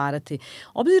razgovarati.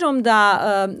 Obzirom da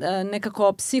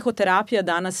nekako psihoterapija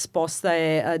danas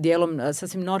postaje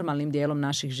sasvim normalnim dijelom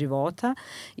naših života, života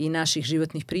i naših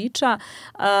životnih priča.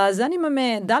 Zanima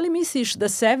me, da li misliš da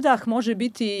sevdah može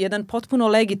biti jedan potpuno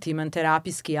legitiman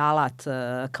terapijski alat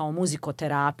kao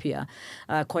muzikoterapija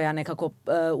koja nekako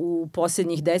u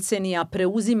posljednjih decenija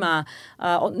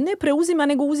ne preuzima,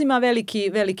 nego uzima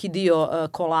veliki dio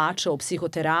kolača u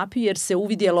psihoterapiji, jer se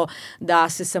uvidjelo da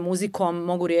se sa muzikom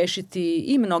mogu riješiti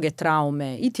i mnoge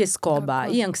traume, i tjeskoba,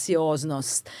 i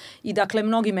anksioznost, i dakle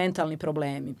mnogi mentalni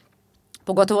problemi.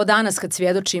 Pogotovo danas kad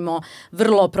svjedočimo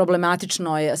vrlo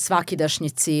problematičnoj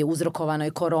svakidašnjici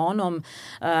uzrokovanoj koronom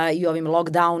i ovim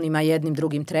lockdownima jednim,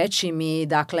 drugim, trećim i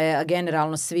dakle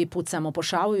generalno svi pucamo po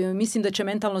šavu i mislim da će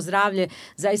mentalno zdravlje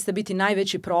zaista biti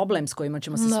najveći problem s kojima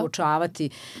ćemo se suočavati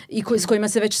i s kojima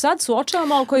se već sad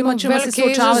suočavamo, ali kojima ćemo se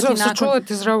suočavati nakon...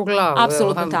 sačuvati zdravu glavu.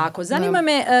 Apsolutno tako. Zanima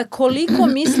me koliko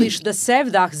misliš da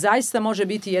sevdah zaista može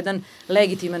biti jedan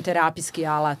legitiman terapijski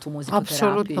alat u muzikoterapiji?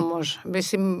 Apsolutno može.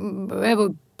 Mislim, evo,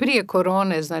 prije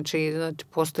korone, znači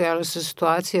postojale su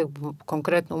situacije,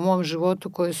 konkretno u mom životu,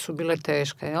 koje su bile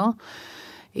teške, jel?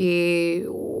 I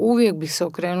uvijek bih se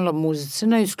okrenula muzici,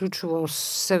 ne isključivo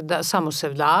samo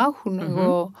sevdahu,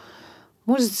 nego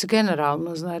muzici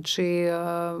generalno, znači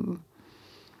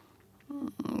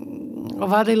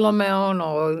vadilo me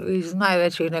iz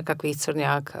najvećih nekakvih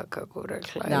crnjaka, kako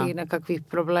rekla, i nekakvih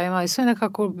problema i sve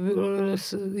nekako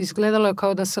izgledalo je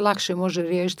kao da se lakše može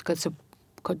riješiti kad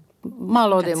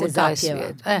malo odemo u taj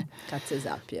svijet. Kad se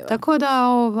zapjeva. Tako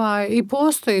da i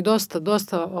postoji dosta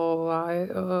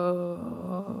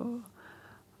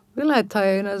bila je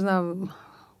taj, ne znam,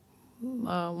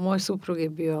 moj suprug je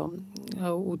bio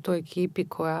u toj ekipi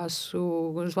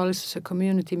zvali su se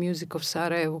Community Music of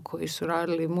Sarajevo, koji su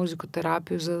radili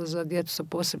muzikoterapiju za djecu sa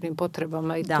posebnim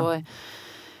potrebama i to je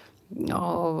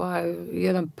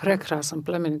jedan prekrasan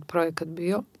plemenit projekat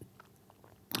bio.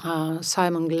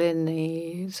 Simon Glenn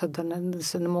i sad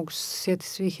se ne mogu sjetiti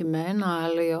svih imena,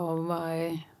 ali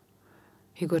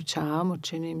Igor Čamo,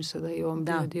 čini mi se da je on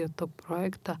bio dio tog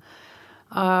projekta.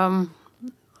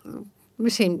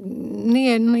 Mislim,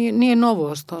 nije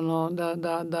novost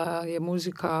da je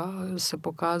muzika se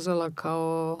pokazala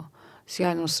kao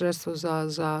sjajno sredstvo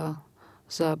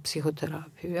za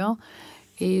psihoterapiju, jel?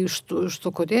 I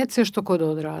što kod djece, što kod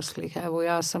odraslih. Evo,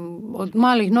 ja sam od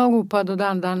malih nogu pa do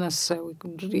dan danas,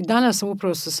 i danas sam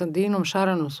upravo sa Sandinom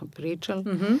Šaranom smo pričali.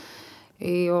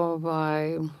 I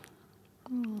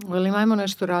velim, ajmo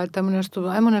nešto raditi, ajmo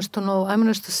nešto novo, ajmo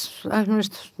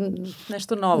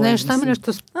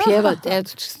nešto spjevati,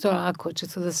 eto, čisto onako,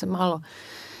 čisto da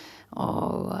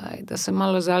se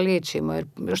malo zaliječimo, jer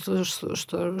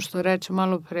što reče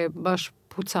malo pre, baš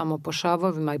pucamo po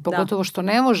šavovima i pogotovo što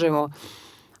ne možemo,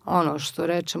 što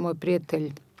reče moj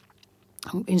prijatelj,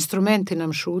 instrumenti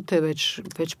nam šute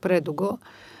već predugo.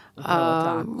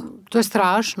 To je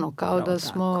strašno, kao da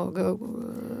smo...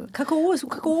 Kako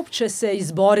uopće se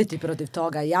izboriti protiv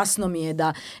toga? Jasno mi je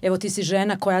da, evo, ti si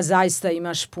žena koja zaista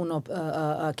imaš puno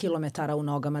kilometara u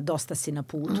nogama, dosta si na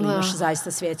putu, imaš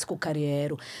zaista svjetsku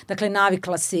karijeru. Dakle,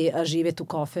 navikla si živjeti u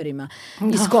koferima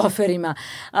i s koferima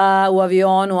u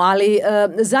avionu, ali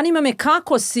zanima me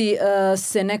kako si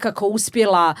se nekako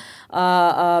uspjela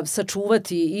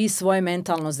sačuvati i svoje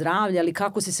mentalno zdravlje, ali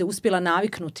kako si se uspjela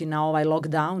naviknuti na ovaj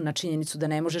lockdown, na činjenicu da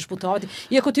ne možeš putovati.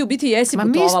 Iako ti u biti jesi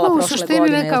putovala prošle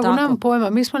godine, je li tako? Nemam pojma,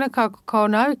 mi smo nekako kao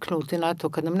naviknuti na to,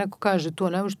 kad nam neko kaže to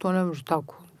ne može,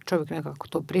 tako. Čovjek nekako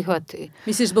to prihvati.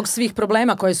 Misliš zbog svih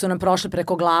problema koje su nam prošle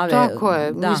preko glave? Tako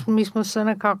je. Mi smo se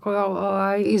nekako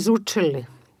izučili.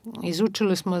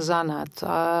 Izučili smo zanat.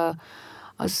 A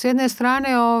s jedne strane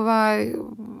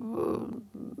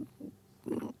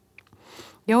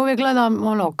ja uvijek gledam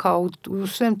kao u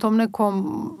svem tom nekom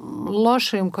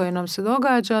lošem koje nam se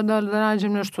događa da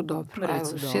nađem nešto dobro.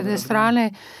 S jedne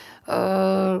strane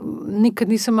nikad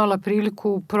nisam imala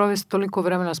priliku provesti toliko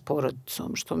vremena s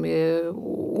porodicom, što mi je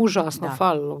užasno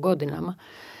falilo godinama.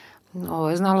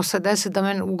 Znalo se desiti da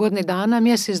me u godini dana,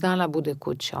 mjesec dana bude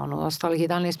kuća. Ostalih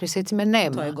 11 mjeseci me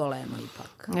nema. To je golemo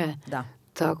ipak. Da.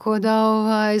 Tako da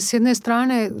s jedne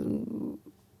strane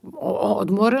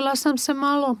odmorila sam se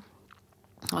malo,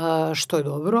 što je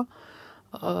dobro,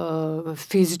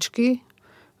 fizički,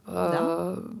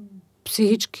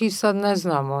 psihički sad ne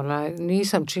znam,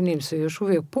 nisam, činim se još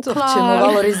uvijek pukla. To ćemo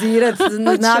valorizirati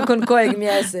nakon kojeg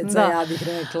mjeseca, ja bih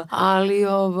rekla. Ali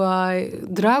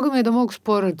drago mi je da mogu s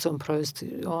porodicom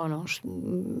provesti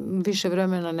više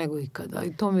vremena nego ikada.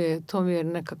 I to mi je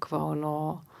nekakva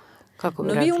kako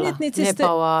bi rekla,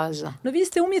 lijepa oaza. No vi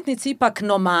ste umjetnici ipak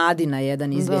nomadi na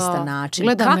jedan izvjestan način.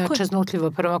 Gledam ja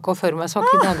čeznutljivo prema koferima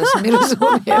svaki dan da se mi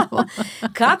razumijemo.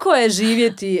 Kako je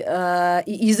živjeti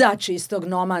i izaći iz tog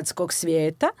nomadskog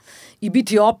svijeta i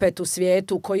biti opet u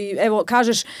svijetu koji, evo,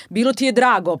 kažeš, bilo ti je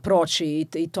drago proći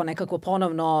i to nekako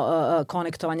ponovno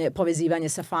konektovanje, povezivanje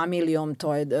sa familijom,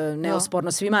 to je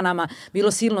neosporno svima nama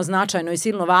bilo silno značajno i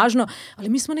silno važno, ali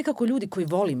mi smo nekako ljudi koji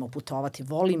volimo putovati,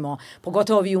 volimo,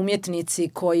 pogotovo vi umjetnici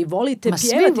koji volite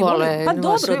pjevati. Svi vole. Pa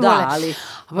dobro, da, ali...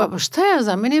 Šta ja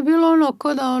znam, meni je bilo ono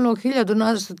ko da 1000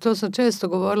 nas, to sam često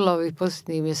govorila ovih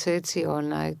posljednjih mjeseci,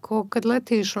 ko kad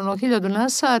letiš 1000 na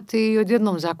sat i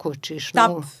odjednom zakočiš.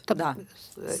 Da.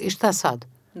 I šta sad?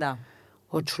 Da.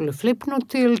 Hoću li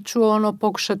flipnuti ili ću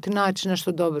pokušati naći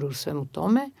nešto dobro u svemu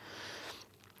tome?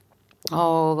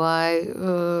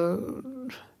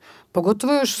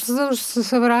 Pogotovo još što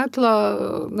se vratila,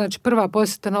 znači prva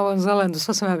posjeta Novom Zelandu,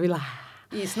 sva sam ja bila...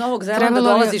 I s Novog Zelanda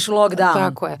dolaziš u lockdown.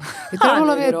 Tako je. I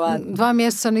trebalo mi je 2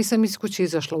 mjeseca, nisam iz kuće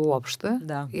izašla uopšte.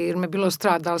 Da. Jer me bilo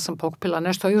strah da li sam pokupila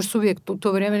nešto, a još su uvijek u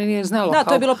to vrijeme nije znalo. Da,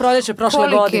 to je bilo proljeće prošle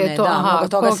godine. Mnogo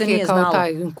toga se nije znalo. Kao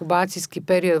taj inkubacijski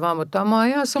period vamo tamo, a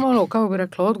ja sam kako bi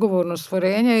rekla, odgovorno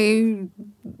stvorenje i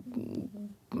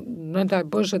ne daj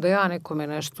Bože da ja nekome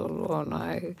nešto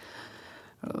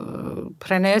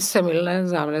prenesem ili ne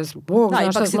znam. Bog, da,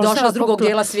 ipak si došla s drugog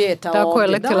dijela svijeta. Tako ovdje. Je,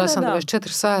 letjela sam 24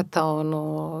 sata,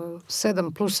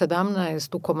 7 plus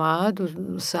 17 u komadu,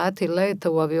 sati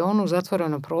leta u avionu, u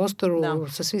zatvorenom prostoru,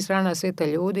 sa svih strana svijeta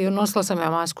ljudi. Nosila sam ja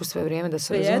masku sve vrijeme da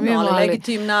se razumijemo. Ali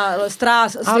legitiman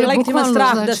strah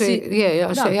znači, da si...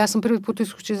 Ja sam prvi put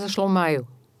iz kuće izašla u maju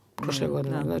prošle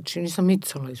godine. Znači nisam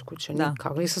micala iz kuće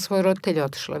nikako. Nisam svoje roditelje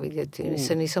otišla vidjeti.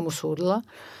 Nisam usudila.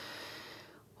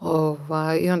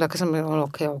 I onda kad sam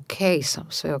ok sam,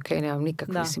 sve ok, nemam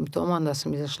nikakvih simptoma, onda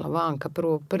sam izašla vanka.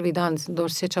 Prvi dan, dobro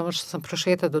sjećam, što sam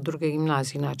prošetala do druge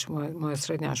gimnazije, znači moja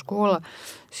srednja škola,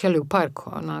 sjeli u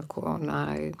parku,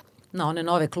 na one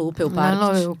nove klupe u parku. Na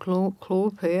nove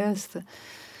klupe, jeste.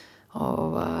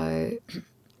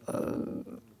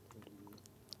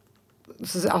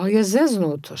 Ali je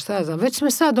zeznuto, šta ja znam. Već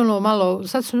smo sad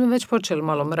sad su mi već počeli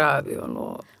malo mravi,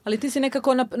 Ali ti si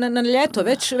nekako na ljeto,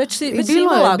 već si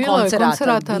imala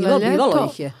koncerata. Bivalo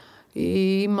ih je.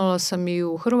 I imala sam i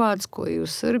u Hrvatskoj i u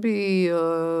Srbiji.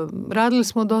 Radili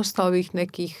smo dosta ovih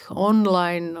nekih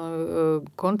online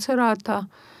koncerata,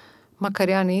 makar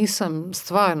ja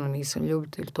stvarno nisam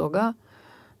ljubitelj toga,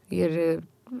 jer je...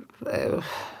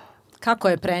 Kako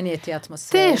je prenijeti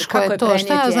atmosferu? Teško je to,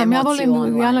 šta ja znam,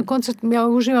 ja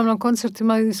uživam na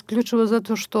koncertima isključivo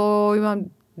zato što imam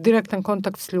direktan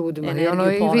kontakt s ljudima i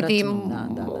vidim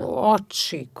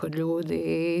oči kod ljudi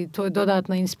i to je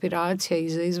dodatna inspiracija i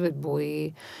za izvedbu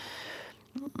i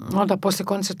onda poslije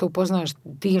koncerta upoznaš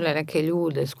divne neke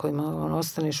ljude s kojima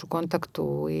ostaneš u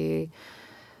kontaktu i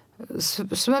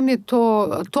sve mi je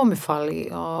to mi fali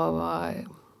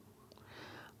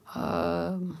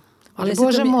ali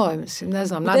Bože moj, mislim, ne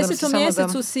znam, nadam se samo da... U 10.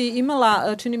 mjesecu si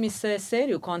imala, čini mi se,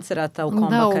 seriju koncerata u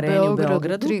Kompak Areni u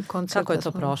Beogradu. 3 koncerta. Kako je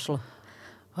to prošlo?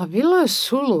 A bilo je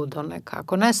suludo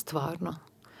nekako, nestvarno.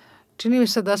 Čini mi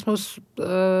se da smo...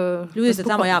 Ljudi se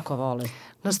tamo jako vole.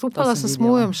 Nastupala sam s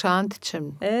Mujom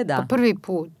Šantićem. Po prvi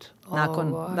put.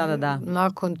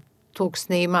 Nakon tog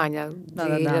snimanja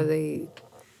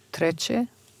 2003.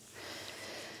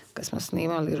 Kad smo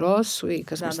snimali Rosu i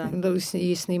kad smo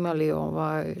snimali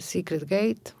Secret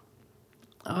Gate.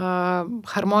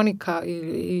 Harmonika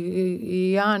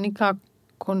i ja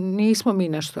nikako nismo mi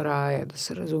nešto raje, da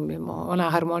se razumijemo. Ona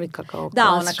harmonika kao klasična.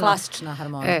 Da, ona klasična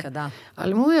harmonika, da.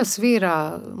 Ali Muja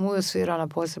svira na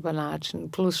poseban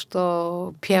način, plus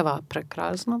što pjeva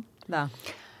prekrasno. Da.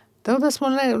 Tako da smo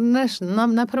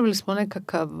napravili smo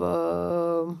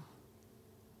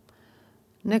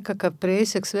nekakav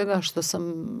presjek svega što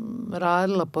sam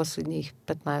radila posljednjih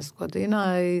 15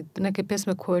 godina i neke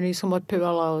pjesme koje nisam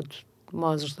otpjevala od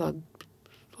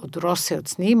Rose, od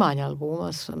snimanja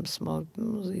albuma smo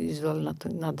izveli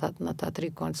na ta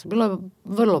 3 koncerta. Bilo je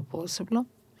vrlo posebno.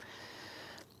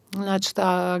 Znači,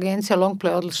 ta agencija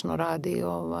Longplay odlično radi.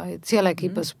 Cijela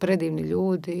ekipa su predivni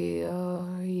ljudi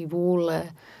i Vule,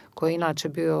 koji je inače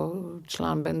bio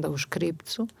član benda u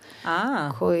Škripcu,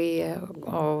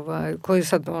 koji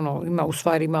sad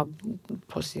ima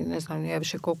poslije ne znam nije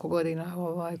više koliko godina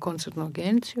koncertnu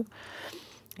agenciju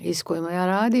i s kojima ja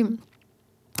radim.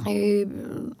 I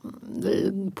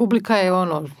publika je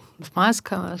s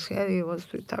maskama, sjedivo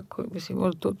i tako,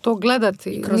 mislim, to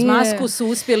gledati. Kroz masku su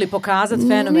uspjeli pokazati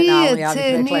fenomenalno, ja bih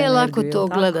rekla. Nije lako to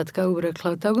gledati, kako bih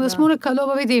rekla. Tako da smo nekad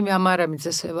vidim, ja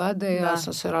maramice se vade, ja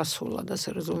sam se rasula, da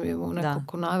se razumijemo u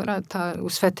nekoliko navrata, u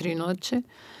sve 3 noće.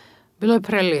 bilo je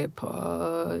prelijepo.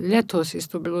 Ljetos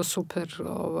isto bilo super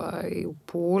u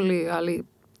Puli, ali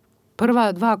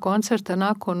prva 2 koncerta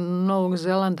nakon Novog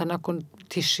Zelanda, nakon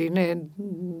tišine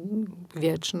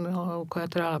vječno, koja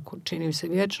trajala, čini mi se,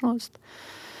 vječnost,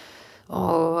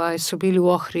 su bili u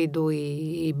Ohridu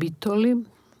i Bitoli,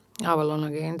 Avalon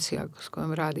agencija s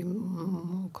kojom radim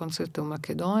koncerte u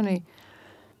Makedoniji.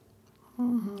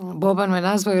 Boban me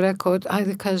nazvao i rekao,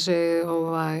 ajde, kaže,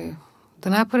 da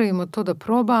napravimo to, da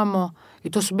probamo.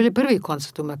 I to su bili prvi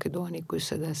koncerti u Makedoniji koji su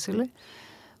se desili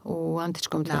u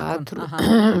Antičkom teatru.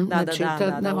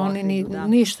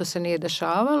 Ništa se nije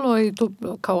dešavalo i tu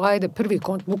kao ajde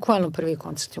bukvalno prvi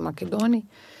koncert u Makedoniji.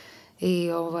 I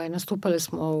nastupali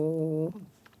smo u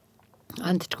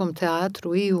Antičkom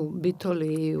teatru i u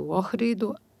Bitoli i u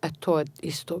Ohridu. To je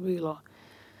isto bilo.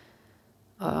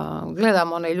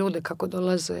 Gledam one ljude kako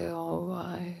dolaze,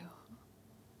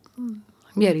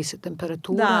 mjeri se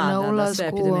temperatura na ulasku,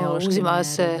 uzima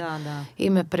se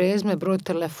ime, prezime, broj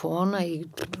telefona i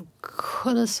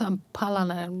kao da sam pala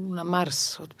na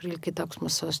Mars, otprilike tako smo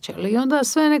se osjećali. I onda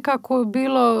sve nekako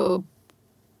bilo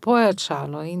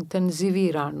pojačano,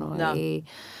 intenzivirano i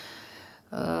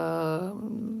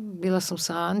bila sam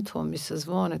sa Antom i sa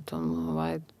Zvonetom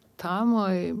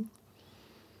tamo i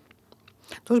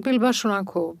to je bilo baš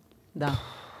onako... Da.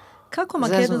 Kako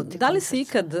da li si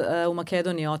ikad u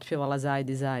Makedoniji otpjevala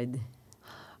Zajdi, Zajdi?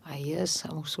 A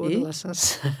jesam, usudila sam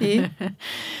se. I?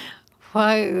 Pa,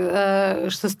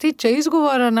 što se tiče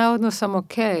izgovora, navodno sam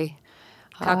okej.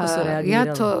 Kako su reagirali?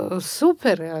 Ja to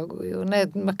super reaguju.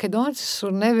 Makedonci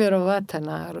su nevjerovatan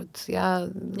narod.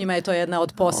 Njima je to jedna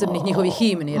od posebnih njihovih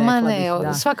himni, rekla bih.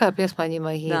 Svaka pjesma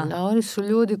njima je himna. Oni su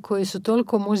ljudi koji su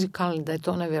toliko muzikalni da je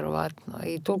to nevjerovatno.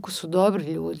 I toliko su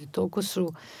dobri ljudi, toliko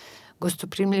su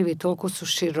gostoprimljivi, toliko su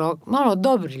široki. Malo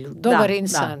dobri ljudi, dobar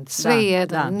insan. Sve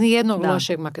jedan. Nijednog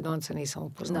lošeg Makedonca nisam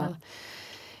upoznala.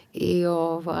 I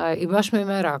baš mi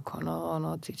je rako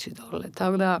otići dole.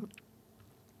 Tako da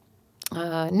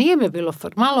nije mi bilo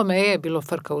malo me je bilo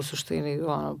frka u suštini,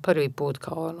 prvi put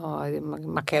kao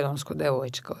makedonsko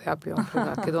devojčko, ja pivam pred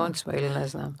Makedoncima ili ne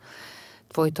znam,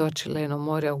 Tvoj toči leno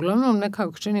more. Uglavnom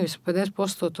nekako čini mi se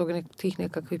 50% od tih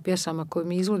nekakvih pjesama koje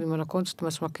mi izvodimo na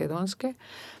koncertima su makedonske.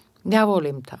 Ja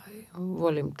volim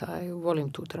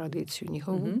tu tradiciju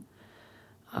njihovu.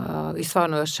 I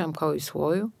stvarno osjećam kao i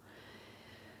svoju.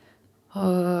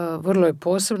 Vrlo je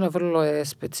posebna, vrlo je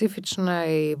specifična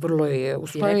i vrlo je u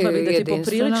stvari jedinstvena. I rekla bi da ti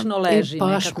poprilično leži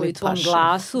nekako i tvom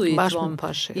glasu i tvom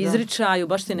izričaju,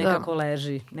 baš ti nekako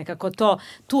leži. Nekako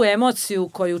tu emociju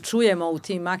koju čujemo u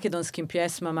tim makedonskim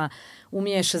pjesmama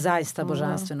umiješ zaista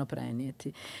božanstveno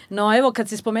prenijeti. No evo, kad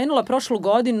si spomenula prošlu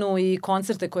godinu i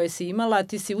koncerte koje si imala,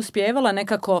 ti si uspjevala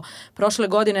nekako prošle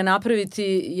godine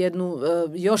napraviti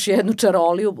još jednu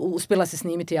čaroliju, uspjela si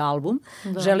snimiti album.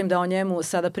 Želim da o njemu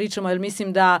sada pričamo, jer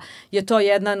mislim da je to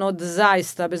jedan od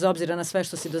zaista, bez obzira na sve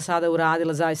što si do sada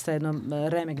uradila, zaista jedno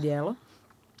remek djelo.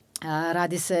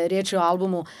 Riječ je o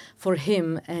albumu For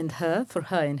Him and Her, For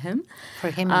Her and Him.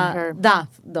 For Him and Her. Da,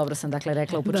 dobro sam dakle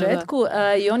rekla u početku.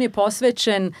 I on je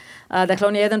posvećen, dakle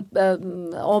on je jedan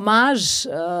omaž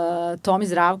Tomi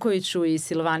Zdravkoviću i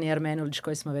Silvani Armenulić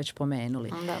koji smo već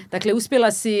pomenuli. Dakle,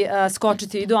 uspjela si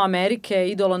skočiti i do Amerike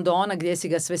i do Londona gdje si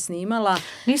ga sve snimala.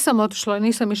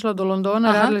 Nisam išla do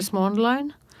Londona, radili smo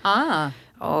online.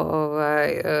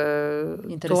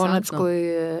 Tonac koji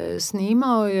je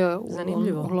snimao je u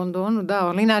Londonu,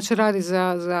 on inače radi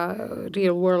za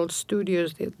Real World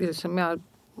Studios gdje sam ja,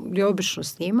 gdje obično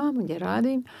snimam, gdje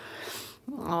radim.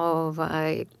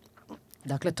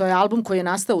 Dakle, to je album koji je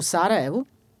nastao u Sarajevu.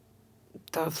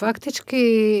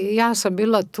 Faktički ja sam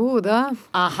bila tu, da.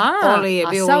 Aha, Oli je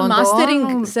bio a u Londonu.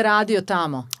 mastering se radio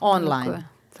tamo, online.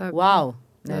 Tako. Wow.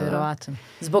 Nevjerovatno.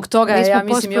 Zbog toga je, ja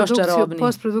mislim, još čarobniji.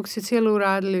 Postprodukciju cijelu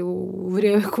uradili u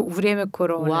vrijeme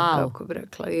korone, kako bi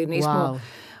rekla. I nismo,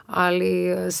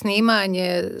 ali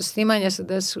snimanje se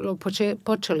desilo,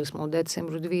 počeli smo u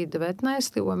decembru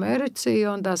 2019. u Americi i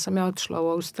onda sam ja otišla u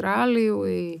Australiju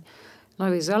i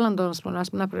Novi Zeland, onda smo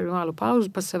napravili malu pauzu,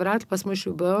 pa se vratili, pa smo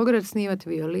išli u Beograd snimati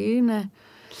violine,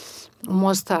 u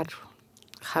Mostar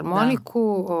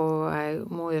harmoniku,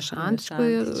 Mujo Šantić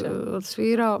koji je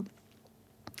odsvirao.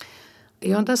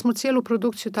 I onda smo cijelu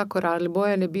produkciju tako radili.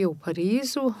 Bojan je bio u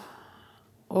Parizu,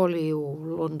 Oli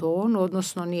u Londonu,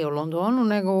 odnosno nije u Londonu,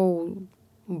 nego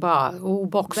u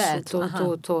Boksu,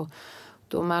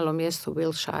 to malo mjesto u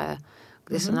Wilshire,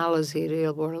 gdje se nalazi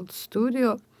Real World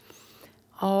Studio.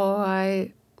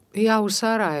 Ja u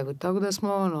Sarajevu, tako da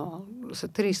smo sa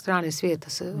 3 strane svijeta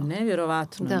se...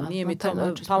 Nevjerovatno, nije mi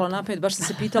to palo na pamet. Baš sam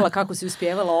se pitala kako si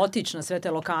uspjevala otići na sve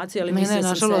te lokacije, ali mislila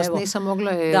sam se, evo... nažalost, nisam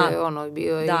mogla,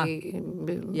 bio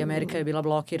i Amerika je bila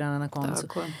blokirana na koncu.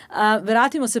 Tako.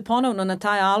 Vratimo se ponovno na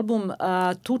taj album,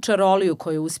 tu čaroliju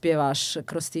koju uspijevaš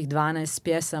kroz tih 12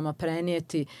 pjesama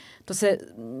prenijeti, to se,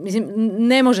 mislim,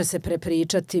 ne može se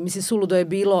prepričati, mislim, suludo je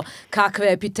bilo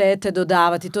kakve epitete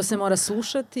dodavati, to se mora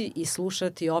slušati i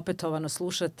slušati, opetovano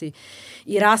slušati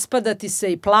i raspadati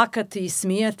se i plakati i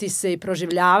smijati se i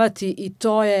proživljavati i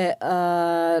to je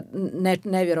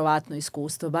nevjerovatno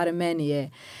iskustvo, barem meni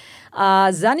je.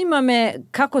 Zanima me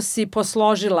kako si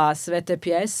posložila sve te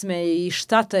pjesme i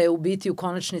šta te je u biti u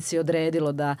konačnici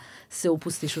odredilo da se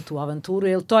upustiš u tu avanturu,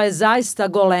 jer to je zaista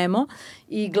golemo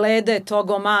i glede tog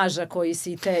omaža koji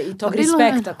si i tog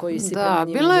respekta koji si prema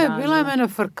njima izražila. Bila je mene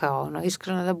frka,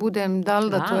 iskreno da budem, da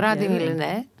li da to radim ili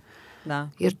ne,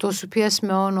 jer to su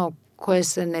pjesme koje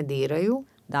se ne diraju.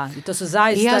 Da, i to su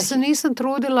zaista... I ja se nisam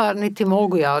trudila, niti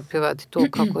mogu ja otpjevati to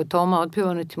kako je Toma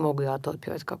otpjevao, niti mogu ja to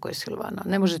otpjevati kako je Silvana.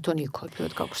 Ne može to niko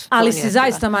otpjevati kako se to ali si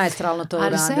zaista maestralno to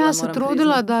uradila, ali ja sam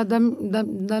trudila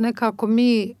da nekako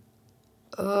mi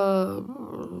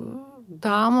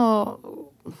damo,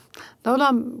 da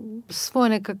odam svoj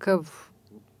nekakav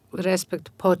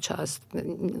respekt, počast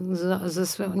za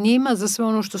sve, njima, za sve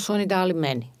ono što su oni dali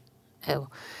meni. Evo.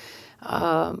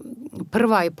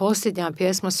 Prva i posljednja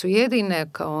pjesma su jedine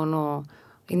kao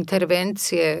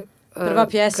intervencije. Prva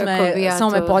pjesma je,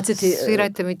 samo me podsjeti,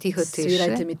 Svirajte mi tiho tiše.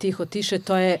 Svirajte mi tiho tiše,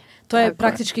 to je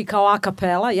praktički kao a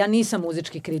kapela. Ja nisam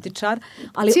muzički kritičar,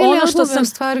 ali cijeli ono što sam...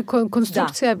 stvari,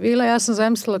 konstrukcija je bila, ja sam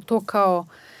zamislila to kao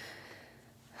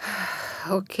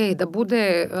da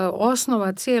bude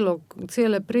osnova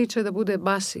cijele priče, da bude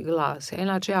bas i glas. Ja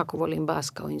inače jako volim bas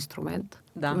kao instrument.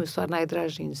 To je stvar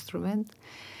najdraži instrument.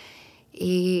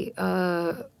 I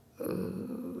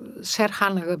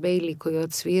Sherhan Bailey koji je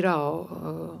odsvirao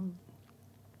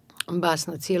bas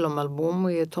na cijelom albumu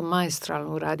je to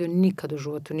maestralno uradio, nikad u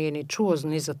životu nije ni čuo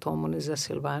ni za Tomu ni za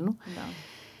Silvanu.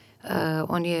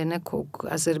 On je nekog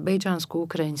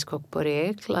azerbejdžansko-ukrajinskog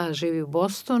porijekla, živi u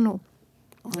Bostonu,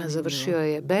 završio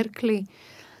je Berkeley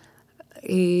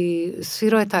i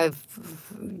svirao je taj,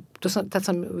 tad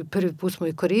sam prvi put smo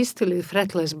i koristili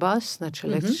fretless bas, znači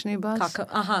električni bas.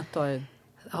 Aha, to je.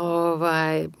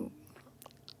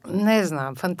 Ne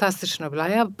znam, fantastično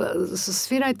bila.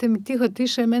 Svirajte mi tiho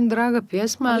tiše, meni draga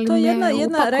pjesma, ali to je jedna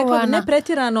upakovana. Rekla,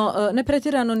 ne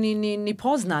pretjerano ni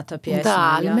poznata pjesma.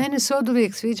 Da, ali mene se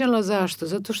oduvijek sviđalo. Zašto?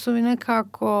 Zato što mi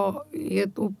nekako je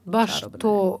baš čarobne.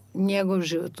 To njegov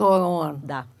život, to je on.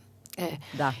 Da.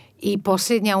 Da. I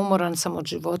posljednja Umoran sam od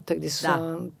života gdje se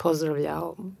on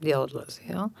pozdravljao gdje odlazi.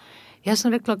 Ja? Ja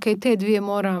sam rekla, te dvije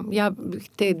ja bih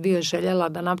te dvije željela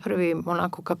da napravim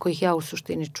onako kako ih ja u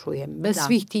suštini čujem. Bez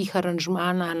svih tih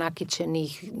aranžmana,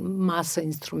 nakićenih masa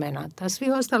instrumenata.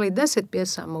 Svi ostali 10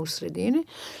 pjesama u sredini.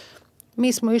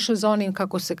 Mi smo išli za onim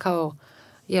kako se kao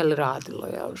radilo,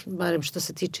 barem što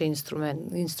se tiče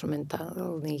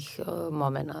instrumentalnih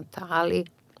momenata. Ali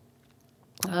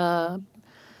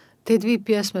te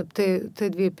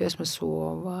dvije pjesme su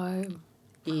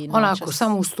onako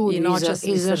samo u studiju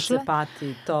izašle.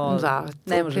 Pati, to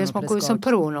ne možemo pjesma koju sam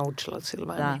prvu naučila od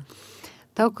Silvani.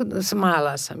 Tako da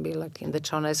mala sam bila,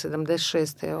 kindeća, ona je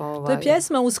 76. To je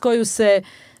pjesma uz koju se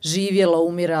živjelo,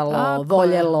 umiralo,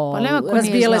 voljelo,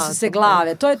 razbijele su se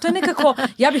glave. To je nekako,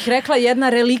 ja bih rekla, jedna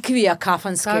relikvija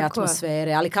kafanske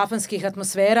atmosfere, ali kafanskih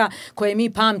atmosfera koje mi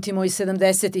pamtimo iz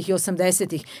 70-ih i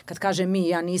 80-ih. Kad kažem mi,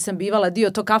 ja nisam bivala dio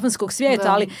tog kafanskog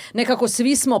svijeta, ali nekako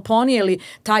svi smo ponijeli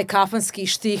taj kafanski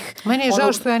štih. Meni je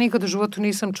žao što ja nikad u životu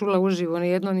nisam čula uživo ni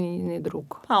jedno ni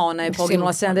drugo. Pa ona je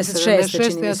poginula 76. čini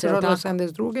mi se. Ja sam rodila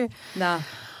 72. Da.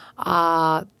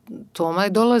 A Toma je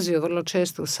dolazio vrlo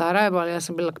često u Sarajevo, ali ja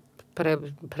sam bila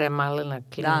premalena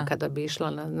klinika da bi išla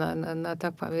na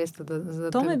takva mjesta.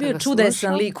 Toma je bio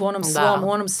čudesan lik u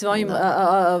onom svojim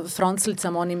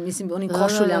fronclicama, onim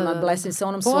košuljama, blesim se,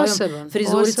 onom svojom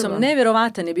frizuricom.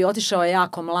 Nevjerovatan je bio, otišao je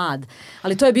jako mlad.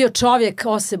 Ali to je bio čovjek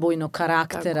osebujnog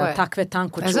karaktera, takve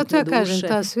tankočutne duše. Zato ja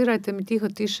kažem, svirajte mi tiho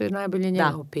tiše, najbolje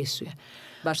njega opisuje.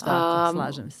 Baš tako,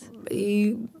 slažem se.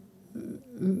 I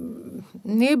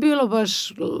nije bilo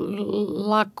baš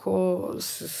lako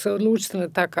se odlučiti na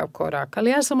takav korak, ali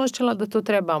ja sam osjećala da to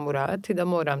trebam uraditi, da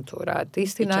moram to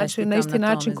uraditi. Na isti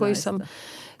način koji sam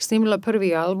snimila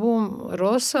prvi album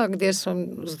Rosa, gdje sam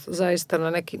zaista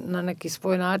na neki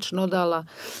svoj način odala,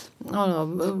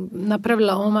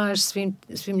 napravila omaž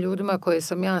svim ljudima koje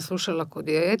sam ja slušala kod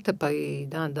dijete, pa i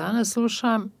dan danas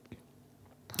slušam.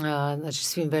 Znači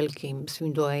svim velikim,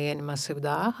 svim doajenima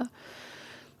Sevdaha.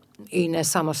 I ne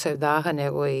samo Sevdaha,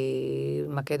 nego i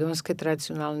makedonske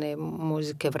tradicionalne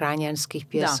muzike, vranjanskih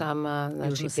pjesama,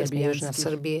 znači pjesme Južne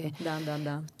Srbije.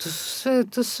 Da.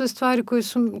 To su sve stvari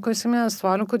koje sam ja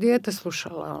stvarno kod dijete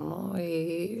slušala.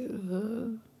 I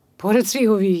pored svih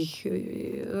ovih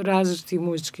različitih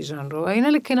muzičkih žanrova. I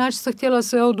na neki način sam htjela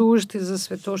se odužiti za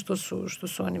sve to što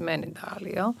su oni meni dali,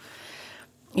 jel?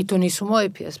 I to nisu moje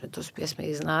pjesme, to su pjesme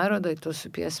iz naroda i to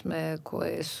su pjesme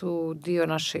koje su dio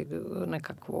našeg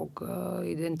nekakvog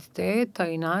identiteta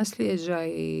i nasljeđa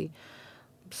i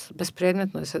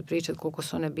bespredmetno je sad pričati koliko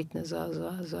su one bitne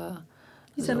za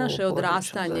naše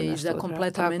odrastanje i za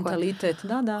kompletan mentalitet.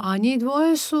 Da. A njih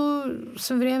dvoje su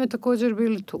sve vrijeme također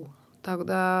bili tu. Tako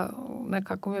da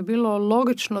nekako mi je bilo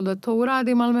logično da to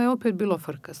uradim, ali me je opet bilo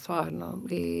frka, stvarno.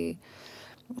 I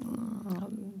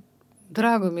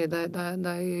drago mi je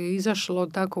da je izašlo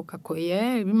tako kako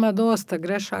je. Ima dosta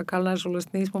grešaka, ali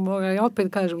nažalost nismo mogli. Ja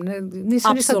opet kažem,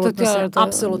 nisam ništa to htjela.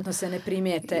 Apsolutno se ne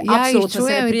primijete. Ja ih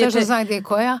čujem i tačno znam gdje je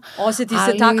koja. Osjeti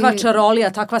se takva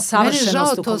čarolija, takva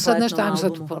savršenost u kompletnom albumu. Meni je žao to sad nešto, ajmo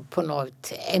sad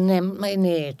ponoviti.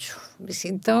 Neću.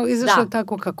 Mislim, to izašlo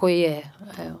tako kako je.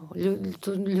 Evo,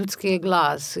 ljudski je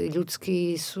glas,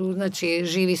 ljudski su, znači,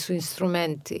 živi su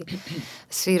instrumenti.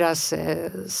 Svira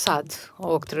se sad,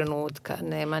 ovog trenutka.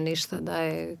 Nema ništa da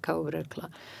je, kao bi rekla,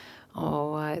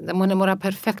 da mu ne mora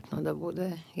perfektno da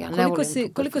bude. Ja ne volim tu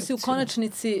perfekciju. Koliko si u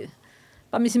konačnici,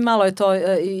 pa mislim, malo je to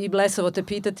i blesavo te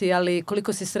pitati, ali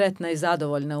koliko si sretna i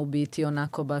zadovoljna u biti,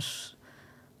 onako baš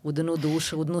u dnu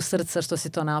duše, u dnu srca što si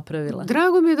to napravila?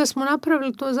 Drago mi je da smo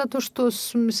napravili to zato što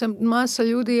su se masa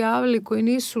ljudi javili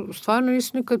koji stvarno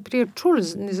nisu nikad prije čuli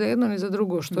ni za jedno ni za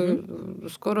drugo, što je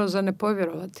skoro za ne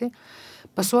povjerovati.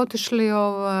 Pa su otišli,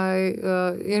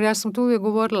 jer ja sam tu uvijek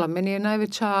govorila, meni je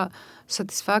najveća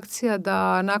satisfakcija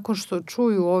da nakon što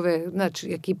čuju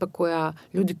znači ekipa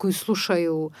ljudi koji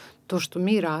slušaju to što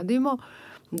mi radimo,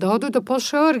 da odu da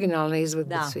pošle originalne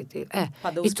izvedbe svi ti.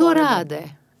 I to rade.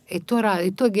 I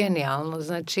to je genijalno.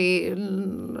 Znači,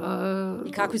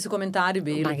 i kakvi su komentari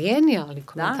bili? Genijalni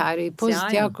komentari,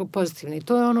 jako pozitivni. I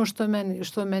to je ono što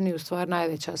je meni u stvari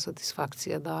najveća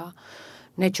satisfakcija, da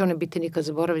neće one biti nikad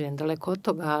zaboravljene, daleko od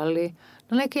toga, ali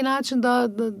na neki način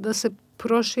da se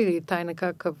proširi taj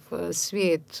nekakav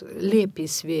svijet, lijepi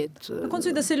svijet. Na koncu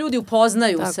i da se ljudi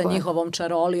upoznaju sa njihovom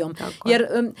čarolijom. Jer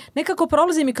nekako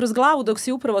prolazi mi kroz glavu dok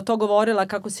si upravo to govorila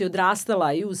kako si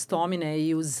odrastala i uz Tomine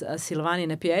i uz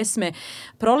Silvanine pjesme.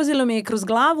 Prolazilo mi je kroz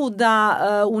glavu da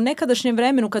u nekadašnjem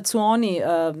vremenu kad su oni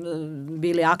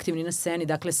bili aktivni na sceni,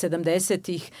 dakle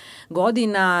 70-ih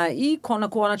godina i na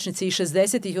konačnici i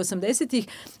 60-ih i 80-ih,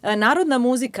 narodna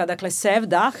muzika, dakle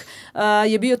Sevdah,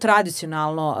 je bio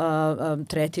tradicionalno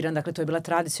tretiran, dakle to je bila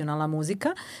tradicionalna muzika.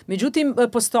 Međutim,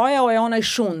 postojao je onaj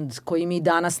šund koji mi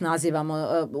danas nazivamo,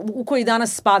 u koji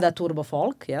danas spada turbo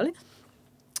folk, jeli?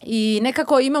 I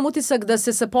nekako imam utisak da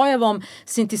se sa pojavom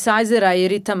sintisajzera i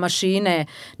ritam mašine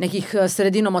nekih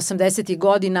sredinom 80-ih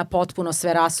godina potpuno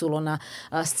sve rasulo na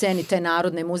sceni te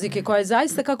narodne muzike koja je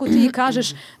zaista, kako ti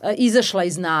kažeš, izašla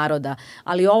iz naroda.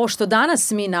 Ali ovo što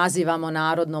danas mi nazivamo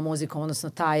narodnom muzikom, odnosno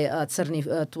taj crni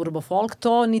turbo folk,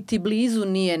 to niti blizu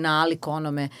nije nalik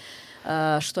onome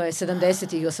što je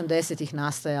 70-ih i 80-ih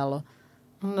nastajalo.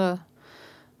 Da.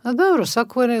 A dobro,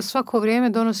 svako vrijeme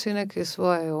donosi neke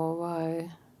svoje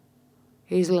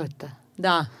izlete.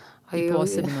 Da, i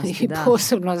posebnosti. I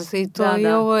posebnosti. I to i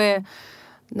ovo je,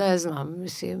 ne znam,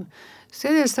 mislim, s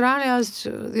jedne strane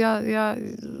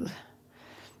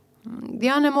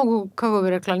ja ne mogu, kako bi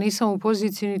rekla, nisam u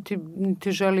poziciji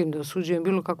niti želim da osuđujem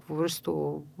bilo kakvu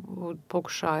vrstu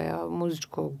pokušaja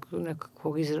muzičkog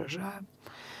nekakvog izražaja.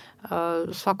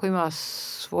 Svako ima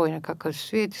svoj nekakav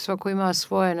svijet i svako ima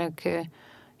svoje neke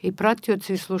i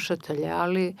pratioci i slušatelje,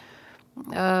 ali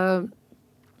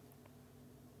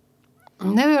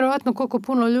nevjerovatno koliko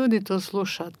puno ljudi to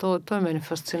sluša, to je meni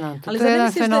fascinantno. Ali to je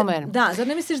jedan fenomen. Zar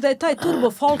ne misliš da je taj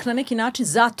turbo folk na neki način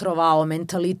zatrovao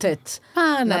mentalitet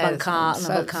na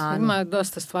Balkanu? Ima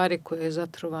dosta stvari koje je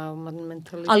zatrovao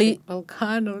mentalitet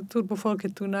Balkanu. Turbo folk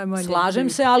je tu najmanje. Slažem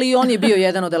se, ali on je bio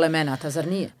jedan od elemenata, zar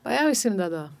nije? Pa ja mislim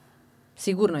da.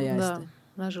 Sigurno jeste. Da,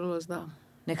 nažalost da.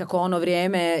 Nekako ono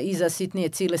vrijeme iza sitnije,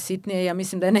 cile sitnije, ja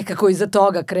mislim da je nekako iza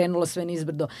toga krenulo sve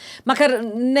nizbrdo. Makar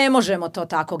ne možemo to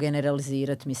tako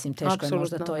generalizirati, mislim, teško je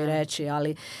možda to i reći,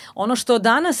 ali ono što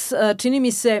danas čini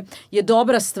mi se je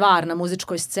dobra stvar na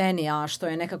muzičkoj sceni, a što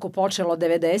je nekako počelo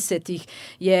 90-ih,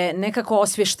 je nekako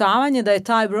osvještavanje da je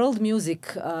taj world music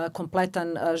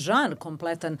kompletan žanr,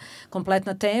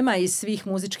 kompletna tema iz svih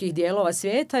muzičkih dijelova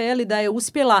svijeta, da je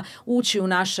uspjela ući u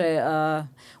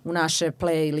naše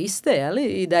playliste,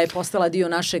 i da je postala dio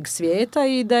našeg svijeta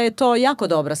i da je to jako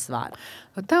dobra stvar.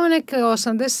 Tamo neke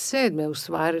 87. u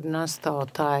stvari nastao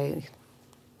taj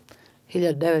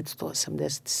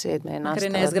 1987. je nastao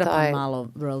ne zgrapam malo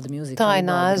world music. Taj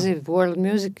naziv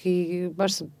world music i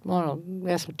baš sam,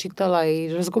 ja sam čitala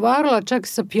i razgovarala čak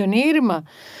sa pionirima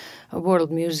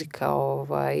world musica,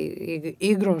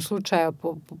 igrom slučaja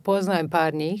poznajem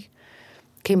par njih.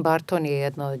 Kim Barton je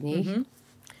jedna od njih.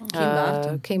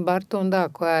 Kim Barton, da,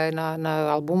 koja je na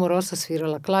albumu Rosa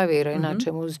svirala klavira,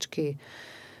 inače muzički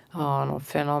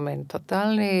fenomen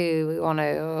totalni. Ona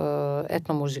je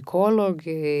etnomuzikolog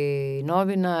i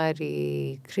novinar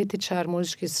i kritičar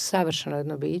muzički, savršeno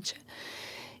jedno biće.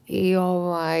 I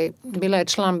bila je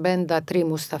član benda Tri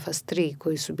Mustafas 3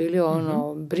 koji su bili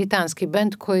britanski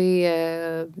bend koji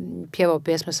je pjevao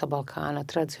pjesme sa Balkana,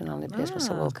 tradicionalne pjesme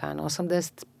sa Balkana,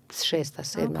 86.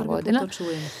 7. godina.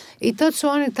 I tad su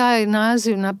oni taj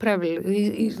naziv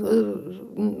napravili,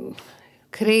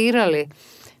 kreirali.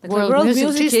 Dakle, world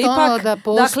music je ipak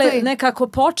nekako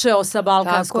počeo sa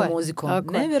balkanskom muzikom.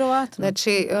 Nevjerovatno.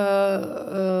 Znači,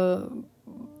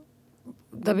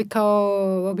 da bi kao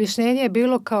objašnjenje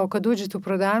bilo kao kad uđete u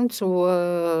prodavnicu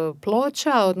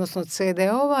ploča, odnosno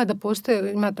CD-ova, da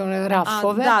postoje, imate one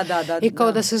rafove i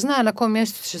kao da se zna na kom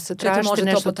mjestu će se tražiti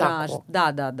nešto tako.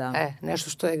 Da. Nešto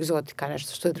što je egzotika,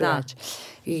 nešto što je drugačije.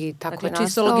 I tako dakle, je nastao.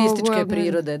 Čisto logističke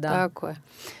prirode, da. Tako je.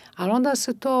 Ali onda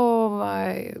se to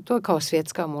je kao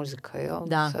svjetska muzika, jel?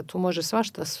 Da. Sad tu može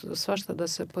svašta da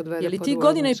se podvede. Je li ti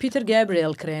godine i Peter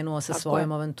Gabriel krenuo sa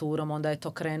svojom avanturom, onda je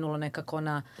to krenulo nekako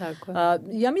na...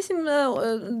 ja mislim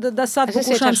da sad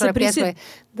pokušam se prisjetiti.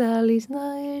 Da li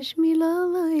znaješ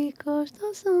milala i ko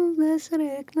što sam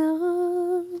nesretna?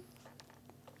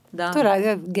 Da. To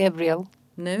radi Gabriel.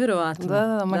 Nevjerovatno.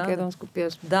 Da, makedonsku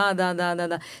pjesmu.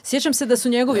 Da. Sjećam se da su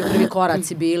njegovi prvi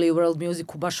koraci bili u world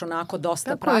musicu baš onako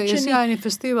dosta praćeni. Tako je sjajni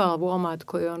festival WOMAD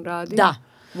koji on radi. Da.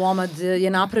 WOMAD je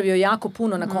napravio jako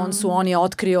puno, na koncu on je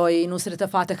otkrio i Nusreta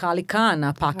Fateha Ali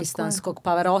Kana, pakistanskog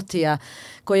Pavarotija,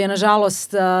 koji je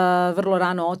nažalost vrlo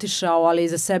rano otišao, ali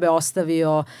iza sebe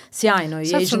ostavio sjajno.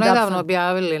 Sad su nedavno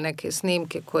objavili neke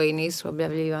snimke koji nisu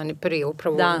objavljivani prije,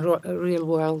 upravo Real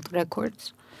World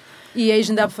Records. I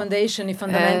Asian Dub Foundation i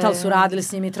Fundamental su radili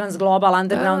s njim i Transglobal,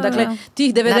 Underground, dakle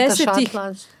tih 90-ih.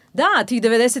 Da, tih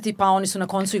 90-ih, pa oni su na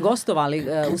koncu i gostovali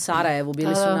u Sarajevu,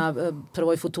 bili su na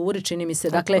prvoj Futuri, čini mi se.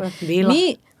 Dakle,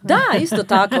 da, isto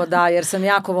tako, da, jer sam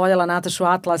jako voljela Natašu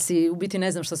Atlas i u biti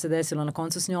ne znam što se desilo na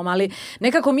koncu s njom, ali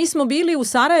nekako mi smo bili u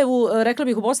Sarajevu, rekla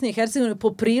bih u Bosni i Hercegovini,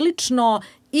 poprilično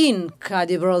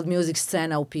kad je world music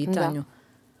scena u pitanju.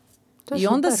 I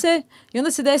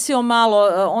onda se desio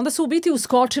malo, onda su u biti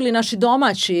uskočili naši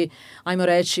domaći, ajmo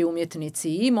reći,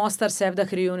 umjetnici, i Mostar,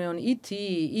 Sevdah Reunion, i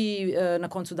ti, i na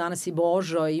koncu danas i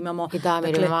Božo, imamo... I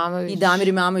Damir Imamović. I Damir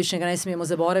Imamović, njega ne smijemo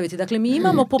zaboraviti. Dakle, mi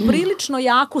imamo poprilično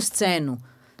jaku scenu,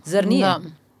 zar nije? Da.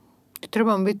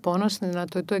 Trebamo biti ponosni na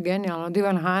to, to je genijalno.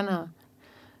 Divan Hana,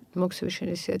 ne mogu se više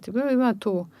ni sjetiti. Ima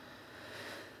tu...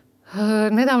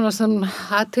 Nedavno sam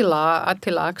Atila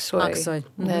Aksoy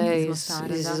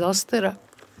iz Ostera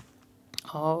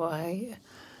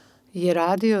je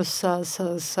radio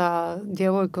sa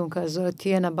djevojkom koja zove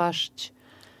Tijena Bašić.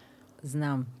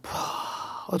 Znam.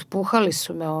 Otpuhali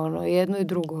su me jedno i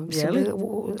drugo.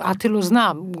 Atilu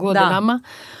znam godinama,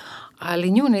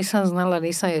 ali nju nisam znala,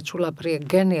 nisam je čula prije.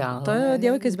 Genijalno. To je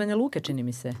djevojka iz Banja Luke, čini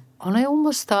mi se. Ona je u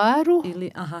Mostaru.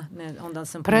 Onda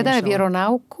sam predaje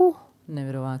vjeronauku.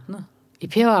 Nevjerovatno. I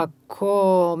pjeva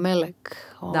ko melek.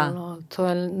 To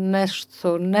je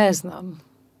nešto, ne znam.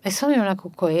 Sam je onako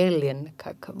ko alien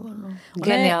nekakav.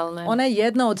 Genijalno. Ona je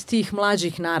jedna od tih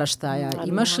mlađih naraštaja.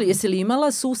 Jesi li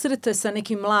imala susrete sa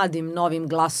nekim mladim novim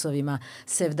glasovima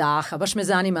Sevdaha? Baš me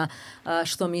zanima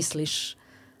što misliš.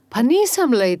 Pa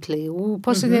nisam lately. U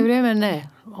posljednje vrijeme ne.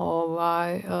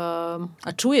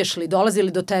 A čuješ li, dolazi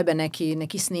li do tebe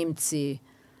neki snimci?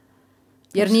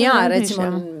 Jer ni ja,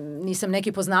 recimo, nisam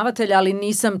neki poznavatelj, ali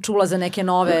nisam čula za neke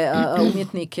nove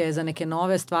umjetnike, za neke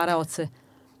nove stvaraoce.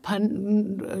 Pa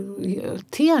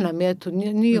Tijana mi je to,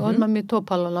 odmah mi je to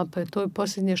palo na pamet. To je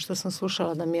posljednje što sam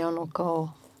slušala, da mi je kao,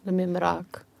 da mi je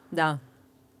mrak. Da.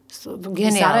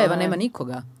 Genijalno. Iz Sarajeva nema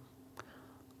nikoga?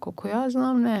 Koliko ja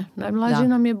znam, ne. Najmlađi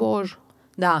nam je Božo.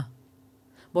 Da.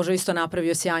 Božo isto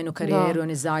napravio sjajnu karijeru, on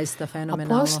je zaista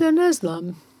fenomenalno. A poslije ne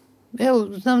znam. Evo,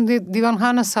 znam Divan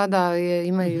Hana sada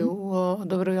imaju,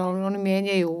 dobro, oni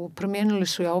mijenjaju, promijenili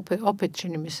su ja opet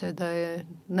čini mi se da je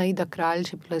Naida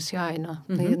Kraljić bila sjajna.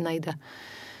 Naida,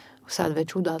 sad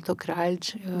već udato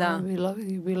Kraljić,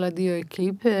 bila dio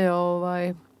ekipe.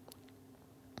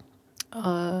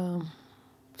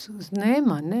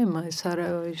 Nema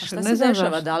Sarajevo više. A šta se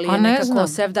dešava? Da li je nekako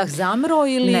Sevdah zamro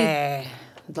ili... Ne,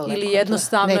 ili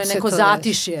jednostavno je neko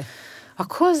zatišje? A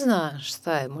ko zna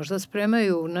šta je? Možda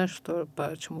spremaju nešto,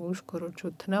 pa ćemo uskoro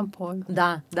čuti. Nemam pojma.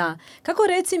 Da. Kako,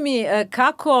 reci mi,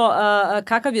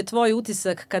 kakav je tvoj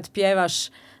utisak kad pjevaš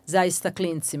zaista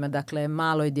klincima, dakle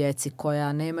maloj djeci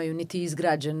koja nemaju niti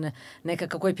izgrađen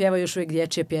nekako, koji pjevaju još uvijek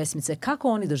dječje pjesmice? Kako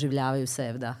oni doživljavaju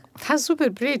Sevdah?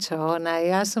 Super priča.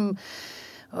 Ja sam...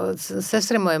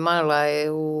 Sestre moje mala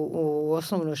je u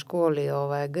osnovnoj školi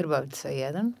Grbavca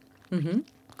 1. Mm-hmm.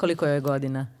 Koliko je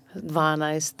godina?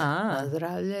 12. Na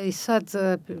zdravlje. I sad,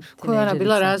 koja je ona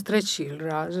bila treći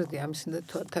razred, ja mislim da je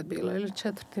to tad bila, ili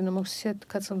četvrti, ne mogu se sjetiti.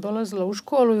 Kad sam dolazila u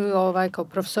školu, kao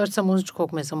profesorica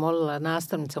muzičkog me zamolila,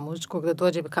 nastavnica muzičkog, da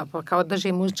dođe kao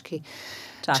drži muzički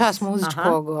čas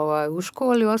muzičkog u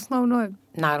školi osnovnoj.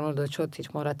 Naravno da ću otići,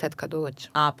 mora tetka doći.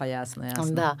 Pa jasno.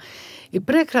 Da. I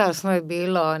prekrasno je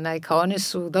bilo, kao oni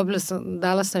su,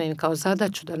 dala sam im kao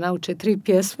zadaću da nauče 3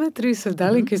 pjesme, 3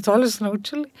 sevdalinke, stvarno su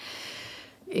naučili.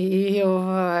 I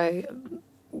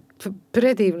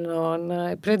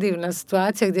predivna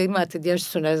situacija gdje imate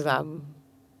dječicu, ne znam,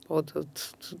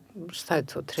 šta je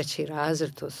to, 3.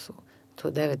 razred, to su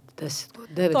 9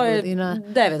 godina.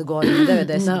 9 godina,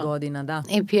 9-10 godina, da.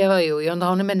 I pjevaju i onda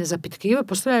one mene zapitkivaju,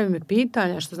 postavljaju mi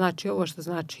pitanja što znači ovo, što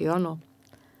znači ono.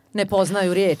 Ne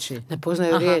poznaju riječi.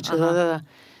 Da.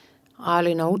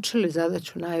 Ali naučili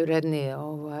zadaću najurednije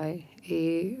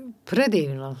i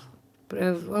predivno.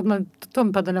 Odmah to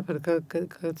mi pada napad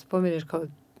kad spominješ kao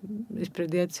ispred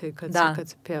djece i kad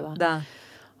se pjeva. Da.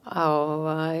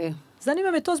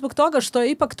 Zanima me to zbog toga što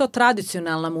je ipak to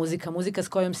tradicionalna muzika s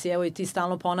kojom si, evo i ti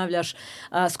stalno ponavljaš,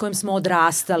 s kojom smo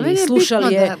odrastali,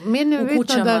 slušali je u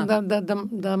kućama.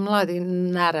 Da mladi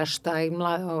naraštaj,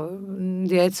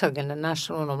 djeca,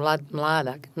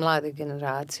 mlade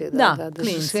generacije, da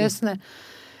su svjesne,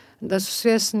 da su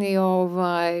svjesni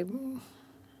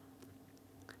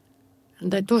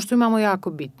da je to što imamo jako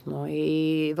bitno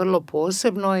i vrlo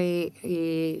posebno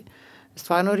i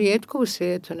stvarno rijetko u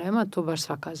svijetu, nema to baš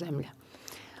svaka zemlja.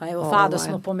 Pa evo, Fado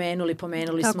smo pomenuli smo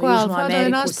Južnu Ameriku. Fado je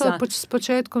nastao s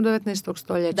početkom 19.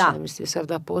 stoljeća, mislim se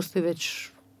da postoji već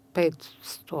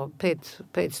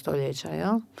 5 stoljeća,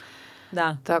 jel?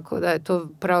 Da. Tako da je to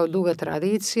pravo duga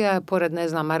tradicija, pored, ne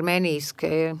znam,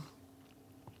 armenijske,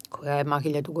 koja ima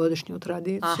 1000-godišnju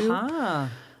tradiciju. Aha.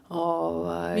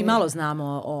 Mi malo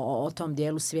znamo o tom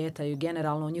dijelu svijeta i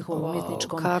generalno o njihovom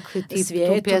umjetničkom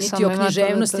svijetu, niti o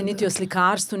književnosti, niti o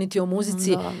slikarstvu, niti o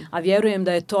muzici, a vjerujem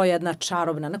da je to jedna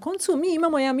čarobna. Na koncu mi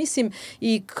imamo, ja mislim,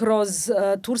 i kroz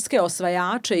turske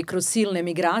osvajače i kroz silne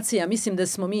migracije, ja mislim da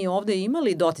smo mi ovdje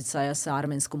imali doticaja sa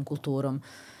armenskom kulturom.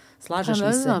 Slažeš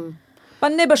li se? Znam. Pa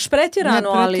ne baš pretjerano,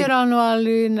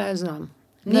 ali ne znam.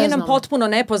 Nije nam potpuno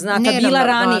nepoznata, bila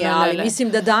ranije, ali mislim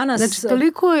da danas... Znači,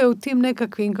 toliko je u tim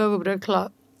nekakvim, kako bi rekla,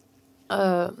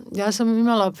 ja sam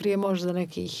imala prije možda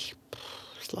nekih,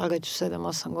 slagaću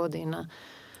 7-8 godina,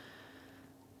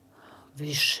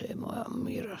 više, moja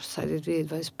mira, sad je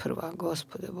 2021.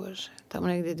 Gospode Bože, tamo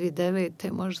negdje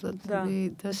 2009. možda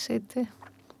 2010.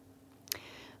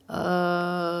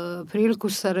 Priliku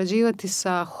sarađivati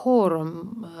sa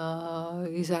horom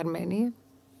iz Armenije.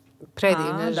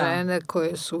 Predivne žene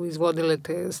koje su izvodile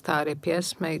te stare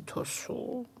pjesme i to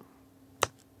su...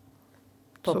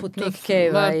 Poput Nick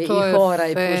Cave-a i hora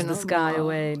i Push the Sky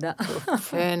Away, da.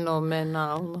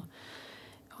 Fenomenalno.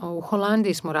 U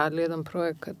Holandiji smo radili jedan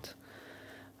projekat,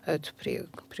 prije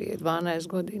 12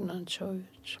 godina,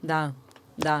 čovječ. Da.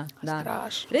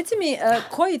 Strašno. Reci mi,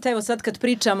 koji te, evo sad kad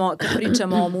pričamo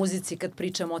o muzici, kad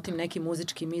pričamo o tim nekim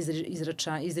muzičkim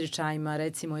izričajima,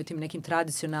 recimo o tim nekim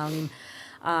tradicionalnim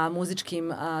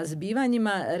muzičkim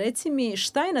zbivanjima, reci mi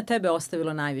šta je na tebe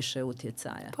ostavilo najviše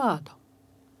utjecaja? Fado.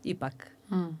 Ipak,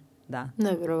 da.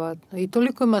 Nevjerovatno. I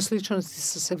toliko ima sličnosti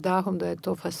sa Sevdahom da je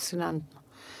to fascinantno.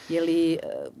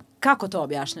 Kako to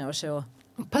objašnjavaš, evo?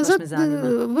 Pa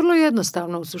vrlo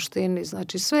jednostavno u suštini.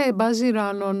 Znači, sve je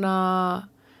bazirano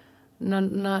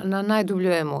na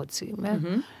najdubljoj emociji.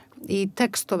 Mm-hmm. I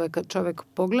tekstove kad čovjek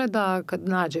pogleda, kad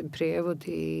nađem prijevod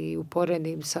i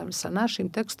uporedim sa našim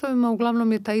tekstovima,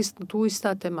 uglavnom je tu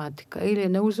ista tematika. Ili je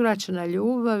neuzvraćena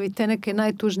ljubav i te neke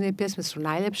najtužnije pjesme su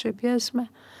najljepše pjesme.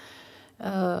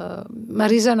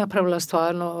 Mariza napravila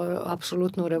stvarno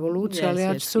apsolutnu revoluciju, ali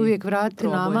ja ću se uvijek vratiti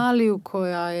na Amaliju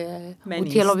koja je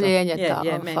utjelovljenje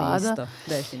Fada.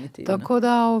 Definitivno. Tako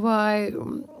da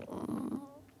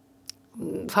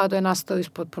Fado je nastao iz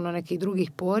potpuno nekih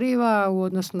drugih poriva u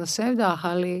odnosu na Sevdah,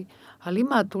 ali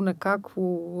ima tu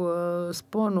nekakvu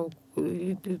sponu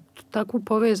i takvu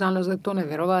povezanost da je to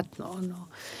nevjerovatno.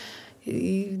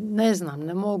 I ne znam,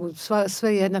 ne mogu,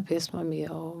 sve jedna pjesma mi je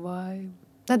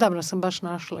nedavno sam baš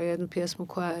našla jednu pjesmu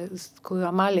koju je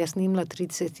Amalija snimila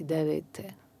 39.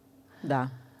 Da.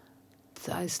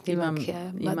 Taj snimak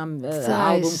je... Imam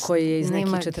album koji je iz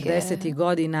nekih 40.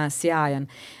 godina, sjajan.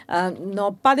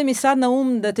 No, pade mi sad na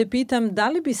da te pitam, da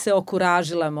li bi se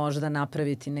okuražila možda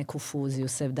napraviti neku fuziju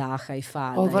Sevdaha i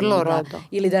Fada? Vrlo rado.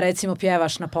 Ili da recimo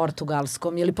pjevaš na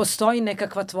portugalskom? Ili postoji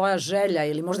nekakva tvoja želja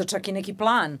ili možda čak i neki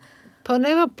plan? Pa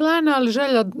nema plana, ali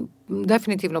želja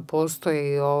definitivno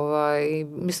postoji.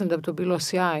 Mislim da bi to bilo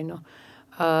sjajno.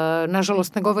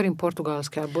 Nažalost, ne govorim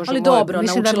portugalski, ali dobro,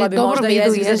 naučila bi možda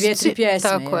jezik za 2-3 pjesme.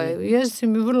 Tako je, jezici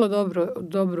mi vrlo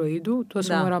dobro idu, to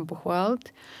se moram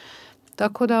pohvaliti.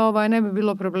 Tako da ne bi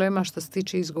bilo problema što se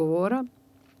tiče izgovora.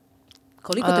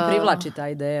 Koliko te privlači ta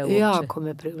ideja uopće? Jako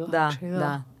me privlači,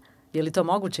 da. Je li to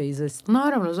moguće izvesti?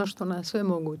 Naravno, zašto ne, sve je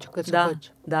moguće kad se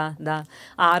hoće. Da.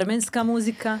 A armenska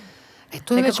muzika?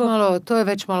 To je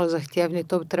već malo zahtjevnije,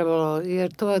 to bi trebalo,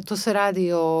 jer to se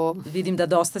radi o... Vidim da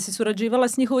dosta si surađivala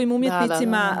s njihovim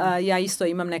umjetnicima, da. Ja isto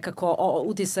imam nekako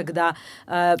utisak da...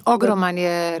 Ogroman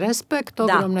je respekt,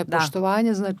 ogromno je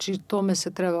poštovanje, znači tome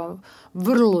se treba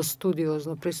vrlo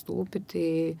studiozno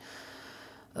pristupiti.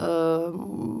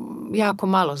 Jako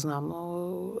malo znam,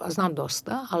 znam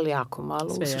dosta, ali jako malo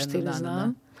u suštini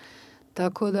znam.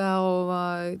 Tako da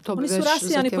to bi već zahtjevalo. Oni su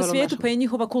rasijani po svijetu, pa je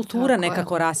njihova kultura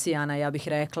nekako rasijana, ja bih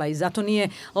rekla. I zato nije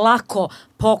lako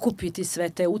pokupiti sve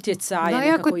te utjecaje,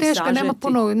 nekako i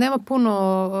sažeti. Nema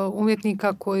puno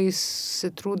umjetnika koji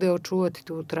se trude očuvati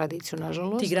tu tradiciju,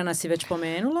 nažalost. Tigrana si već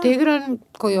pomenula. Tigran,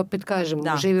 koji opet kažem,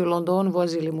 živi u Londonu,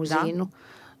 vozi limuzinu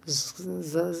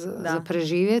za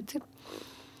preživjeti.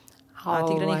 A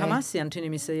Tigran je Hamasijan, čini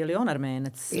mi se, je li on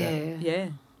Armenac?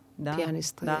 Je.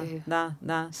 Pijanista je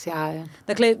sjajan.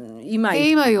 Dakle,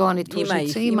 imaju oni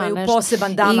tužice, imaju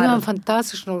poseban damar. Imam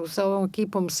fantastično sa ovom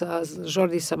ekipom, sa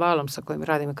Jordi Savalom, sa kojim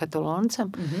radim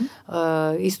Kataloncem.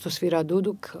 Isto svira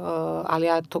duduk, ali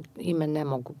ja to ime ne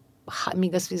mogu. Mi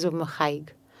ga svi zovemo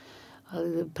Haig.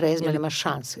 Prezme nema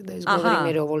šanse da izgovorim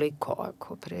jer je ovoliko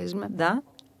ovako prezme. Da.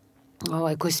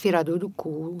 Koji svira duduk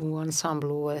u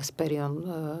ansamblu Esperion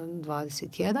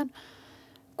 21.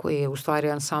 koji je u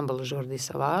stvari ansambl Jordi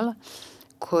Savala,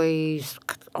 koji,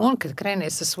 on kad krene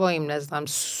sa svojim, ne znam,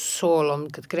 solom,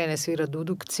 kad krene svira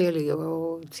duduk,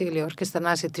 cijeli orkestar,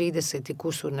 nas je 30 i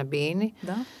kusur na bini,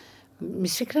 mi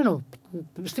svi krenu,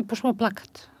 svi počnemo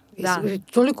plakat.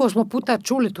 Toliko smo puta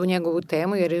čuli tu njegovu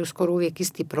temu, jer je skoro uvijek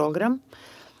isti program.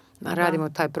 Radimo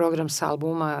taj program sa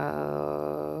albuma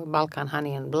Balkan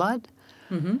Honey and Blood,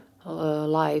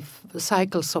 Life,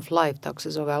 Cycles of Life, tako se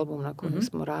zove album na kojem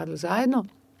smo radili zajedno.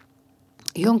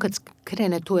 I on kad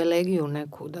krene tu elegiju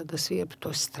neku da svira, to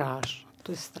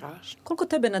je strašno. Koliko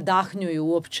tebe nadahnjuju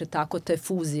uopće tako te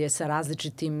fuzije sa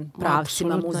različitim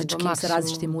pravcima muzičkim, sa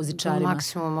različitim muzičarima?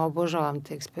 Maksimum, obožavam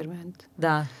te eksperimente.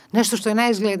 Da. Nešto što je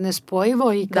naizgled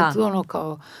nespojivo i kad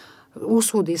kao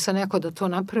usudi se neko da to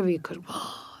napravi, kaže,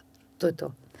 to je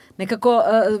to. Nekako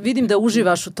vidim da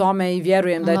uživaš u tome i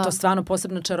vjerujem da je to stvarno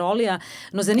posebna čarolija.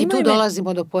 No, i tu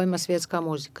dolazimo do pojma svjetska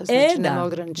muzika. Znači nema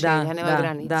ograničenja, nema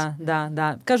granica.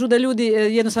 Da. Kažu da ljudi,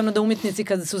 jednostavno da umjetnici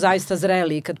kad su zaista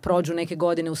zreli i kad prođu neke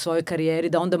godine u svojoj karijeri,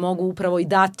 da onda mogu upravo i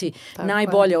dati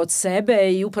najbolje od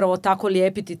sebe i upravo tako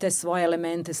lijepiti te svoje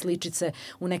elemente, sličice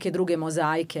u neke druge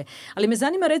mozaike. Ali me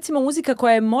zanima recimo muzika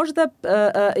koja je možda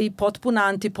i potpuna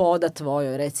antipoda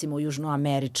tvojoj, recimo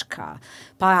južnoamerička,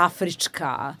 pa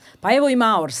afrička, pa evo i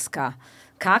maorska.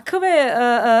 Kakve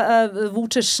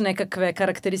vučeš nekakve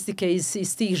karakteristike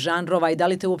iz tih žanrova i da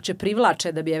li te uopće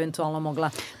privlače da bi eventualno mogla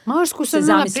maorsku sam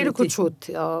imala priliku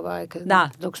čuti.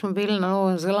 Dok smo bili na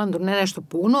Novom Zelandu, ne nešto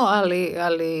puno,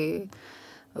 ali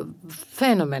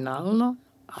fenomenalno.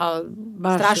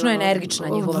 Strašno je energična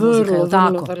njihova muzika, je li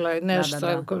tako? Vrlo je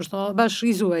nešto što baš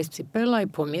izuva iz cipela i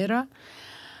pomjera.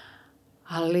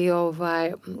 Ali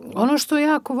ono što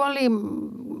jako volim,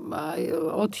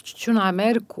 otići ću na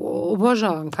Ameriku,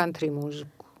 obožavam country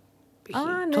muziku.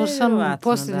 To sam u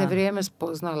posljednje vrijeme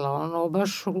spoznala.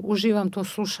 Baš uživam to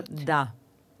slušati. Da.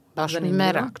 Baš mi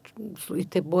merak. I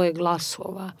te boje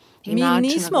glasova. Mi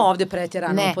nismo ovdje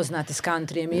pretjerano upoznati s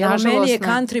countryjem. Meni je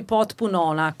country potpuno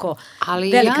onako velika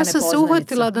nepoznanica. Ali ja sam se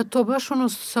uhvatila da to baš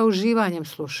sa uživanjem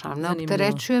slušam. Ne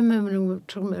opterećuje me,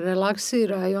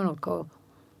 relaksira i kao...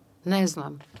 Ne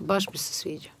znam, baš mi se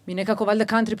sviđa. Mi nekako valjda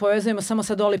country povezujemo samo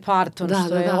sa Dolly Parton,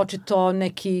 što je očito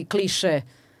neki kliše.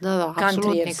 Da,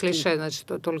 apsolutni kliše, znači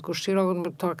to je toliko široko,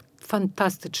 to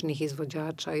fantastičnih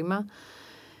izvođača ima.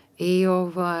 I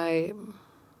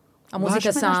A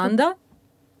muzika Sanda?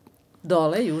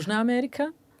 Dole, Južna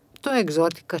Amerika? To je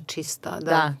egzotika čista,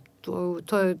 da.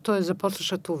 To je za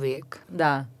poslušati uvijek.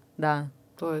 Da, da.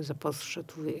 To je za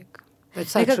poslušati uvijek. Već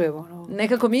sad čujemo.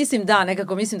 Nekako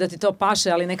mislim da ti to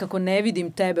paše, ali nekako ne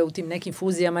vidim tebe u tim nekim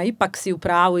fuzijama. Ipak si u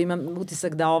pravu, imam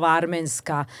utisak da ova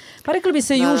armenska, pa rekli bi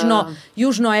se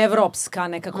južnoevropska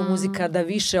nekako muzika da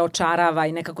više očarava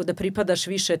i nekako da pripadaš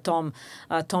više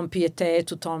tom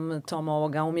pijetetu, tom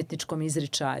ovoga umjetničkom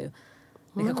izričaju.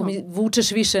 Nekako mi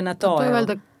vučeš više na to. To je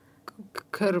valjda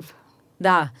krv.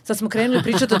 Da, sad smo krenuli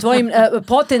pričati o tvojim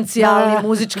potencijalnim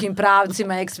muzičkim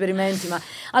pravcima, eksperimentima.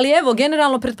 Ali evo,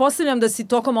 generalno pretpostavljam da si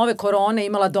tokom ove korone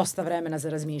imala dosta vremena za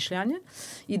razmišljanje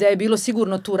i da je bilo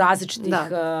sigurno tu različitih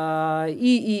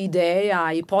i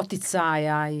ideja i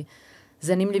poticaja i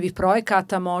zanimljivih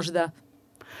projekata možda.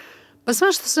 Pa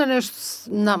svašta se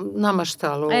nešto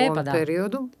namaštalo u ovom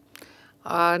periodu.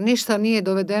 A ništa nije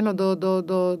dovedeno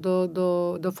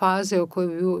do faze u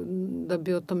kojoj da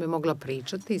bi o tome mogla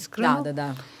pričati, iskreno.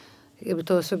 Da. Jer bi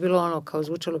to sve bilo kao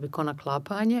zvučalo bi kao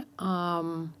naklapanje.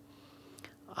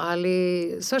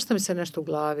 Ali svašta mi se nešto u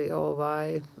glavi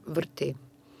vrti.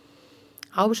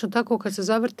 A obično tako kad se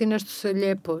zavrti nešto se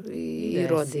lijepo i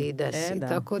rodi i desi.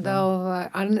 Tako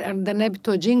da ne bi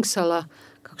to džinksala,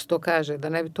 kako se to kaže, da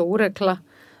ne bi to urekla,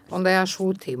 onda ja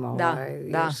šutim.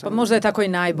 Pa možda je tako i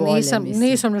najbolje.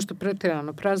 Nisam nešto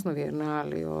pretjerano praznovjerna,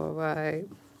 ali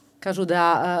Kažu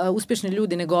da uspješni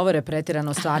ljudi ne govore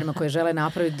pretjerano o stvarima koje žele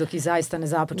napraviti dok ih zaista ne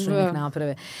započnu ih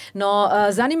naprave. No,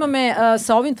 zanima me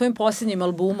sa ovim tvojim posljednjim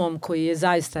albumom koji je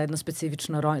zaista jedno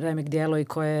specifično remek djelo i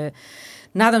koje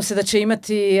nadam se da će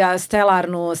imati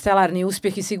stelarni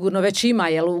uspjeh i sigurno već ima,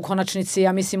 jer u konačnici,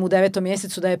 ja mislim u 9.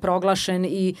 mjesecu da je proglašen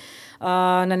i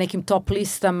na nekim top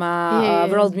listama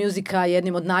world musica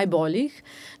jednim od najboljih.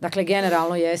 Dakle,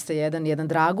 generalno jeste jedan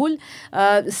dragulj.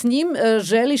 S njim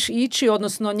želiš ići,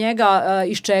 odnosno njega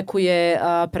iščekuje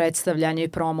predstavljanje i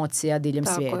promocija diljem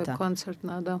svijeta. Tako je,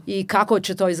 koncertna, da. I kako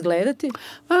će to izgledati?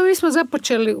 Mi smo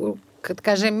započeli kad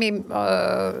kažem mi,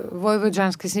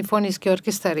 Vojvođanski simfonijski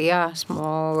orkestar i ja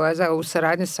smo u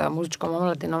saradnji sa muzičkom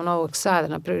omladinom Novog Sada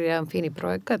napravili jedan fini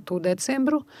projekat u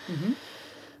decembru.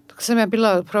 Dok sam ja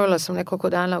provela sam nekoliko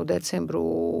dana u decembru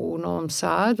u Novom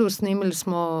Sadu, snimili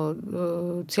smo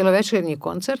cijelovečernji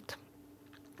koncert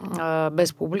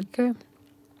bez publike.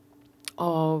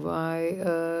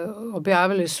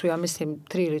 Objavili su, ja mislim,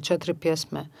 3 ili 4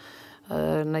 pjesme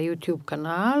na YouTube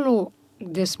kanalu,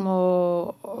 gdje smo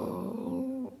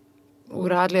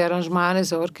uradili aranžmane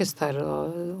za orkestar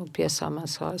pjesama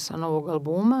sa novog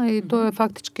albuma i to je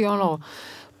faktički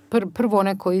prvo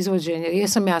neko izvođenje.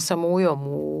 Jesam ja sam ujom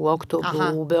u oktobru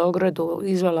u Beogradu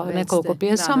izvela nekoliko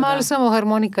pjesama, ali samo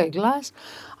harmonika i glas,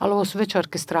 ali ovo su već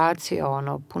orkestracije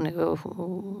pune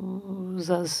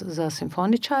za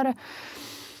simfoničare.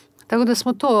 Tako da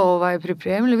smo to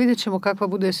pripremili, vidjet ćemo kakva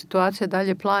bude situacija.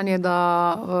 Dalje plan je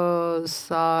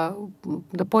da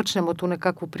počnemo tu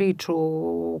nekakvu priču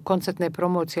koncertne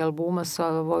promocije albuma sa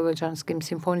Vojvođanskim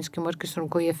simfonijskim orkestrom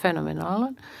koji je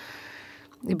fenomenalan.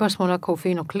 I baš smo onako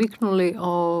fino kliknuli.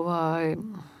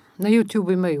 Na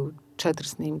YouTube imaju 4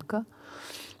 snimka.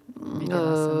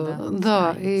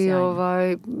 Da, i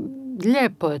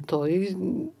lijepo je to.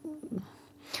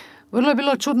 Vrlo je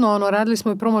bilo čudno, radili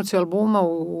smo i promociju albuma,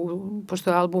 pošto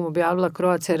je album objavila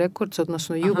Croatia Records,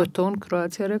 odnosno Jugoton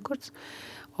Croatia Records.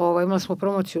 Imali smo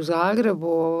promociju u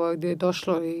Zagrebu, gdje je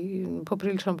došlo i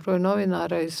popriličan broj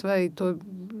novinara i sve,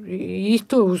 i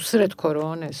to u sred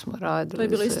korone smo radili. To je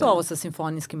bilo isto ovo sa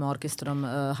simfonijskim orkestrom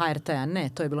HRT-a, ne,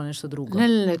 to je bilo nešto drugo.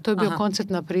 Ne, to je bio koncert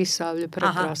na Prisavlje,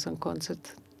 prekrasan koncert.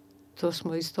 To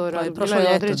smo isto radili. To je prošlo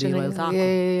ljeto bilo, je li tako?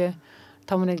 Je.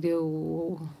 Tamo negdje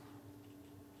u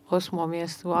 8.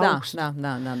 mjesecu, august.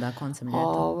 Da, koncem ljeta.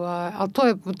 Ali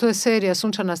to je serija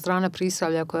Sunčana strana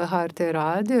Prisavlja koja je HRT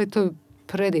radio i to je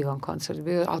predivan koncert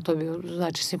bio, ali to je bio,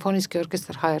 znači, simfonijski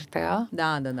orkestar HRT-a.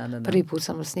 Da. Prvi put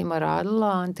sam s njima radila,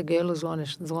 Ante Gelo,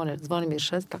 Zvonimir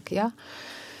Šestak i ja.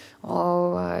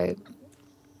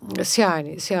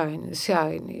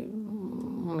 Sjajni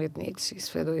umjetnici,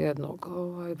 sve do jednog.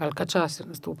 Velika čast je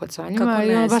nastupati sa njima.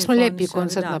 I baš smo lijepi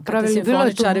koncert napravili.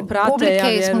 Simfoničari prate, ja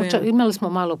vjerujem. Imali smo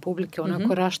malo publike,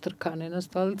 onako raštrkane na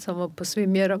stolicama po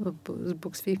svim mjerama,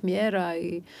 zbog svih mjera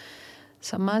i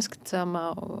sa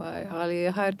maskicama, ali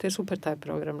je HRT super taj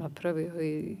program napravio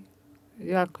i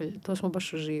jako, to smo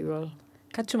baš uživali.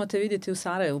 Kad ćemo te vidjeti u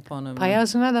Sarajevu ponovno? Pa ja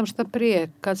se nadam šta prije,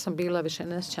 kad sam bila, više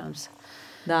ne sjećam se.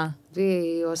 Da.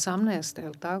 2018. je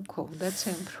li tako, u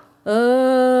decembru?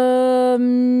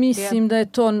 Mislim da je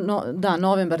to,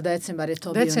 novembar, decembar je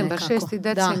to bio nekako. Decembar, 6.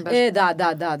 decembar.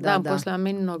 Da. Dan posle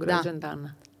Amininog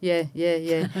rođendana.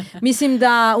 Je. Mislim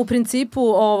da u principu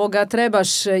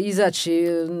trebaš izaći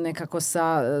nekako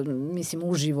sa, mislim,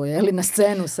 uživo, ili na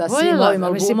scenu sa svim ovim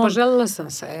albumom. Mislim, poželjela sam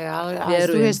se, a s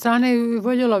druge strane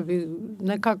voljela bi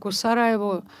nekako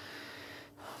Sarajevo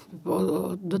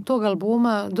do tog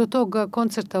albuma, do tog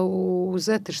koncerta u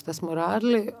Zeti što smo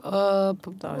radili,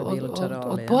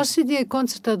 od posljednjeg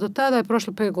koncerta do tada je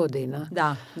prošlo 5 godina.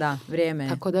 Da, vrijeme.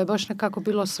 Tako da je baš nekako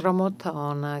bilo sramota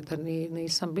da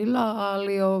nisam bila,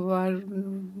 ali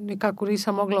nikako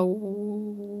nisam mogla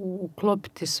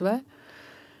uklopiti sve.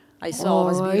 A i sva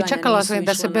ova zbivanja i čekala sam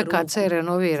da se BKC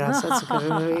renovira, sad se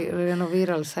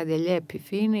renovirali, sad je lijep i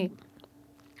fini.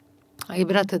 I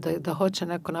brate, da hoće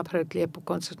neko napraviti lijepu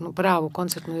pravu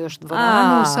koncertnu još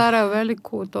dvoranu u Sarajevu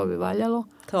veliku, to bi valjalo.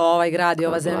 To ovaj grad i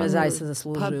ova zemlja zaista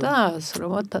zaslužuju. Pa da,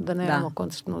 sramota da nemamo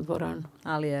koncertnu dvoranu.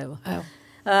 Ali evo.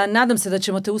 Nadam se da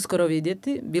ćemo te uskoro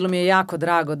vidjeti. Bilo mi je jako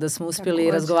drago da smo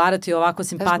uspjeli razgovarati o ovako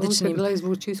simpatičnim... Ja sam uspjela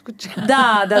izvući iz kuće.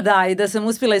 Da, i da sam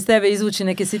uspjela iz tebe izvući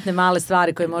neke sitne male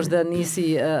stvari koje možda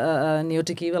nisi ni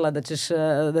očekivala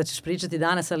da ćeš pričati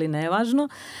danas, ali nevažno.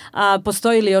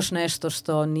 Postoji li još nešto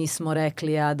što nismo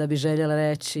rekli, a da bi željela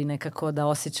reći nekako da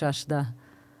osjećaš da...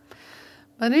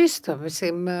 Pa ništa,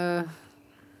 mislim...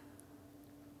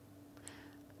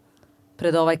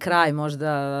 pred ovaj kraj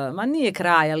možda, ma nije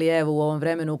kraj, ali evo u ovom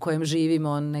vremenu u kojem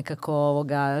živimo nekako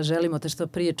želimo te što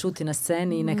prije čuti na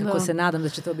sceni i nekako se nadam da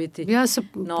će to biti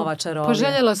nova čarolija.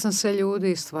 Poželjela sam se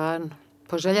ljudi, stvarno.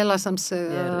 Poželjela sam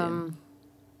se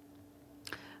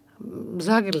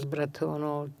zagrlit, brate,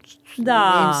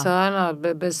 insana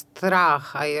bez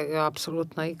straha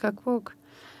apsolutno ikakvog.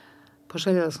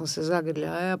 Poželjela sam se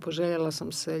zagrljaja, poželjela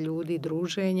sam se ljudi,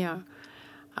 druženja.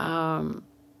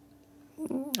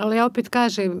 Ali ja opet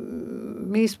kažem,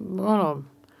 mi smo,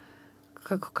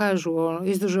 kako kažu,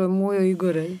 izdržao je Mujo i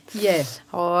Igore.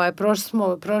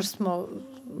 Prošli smo,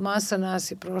 masa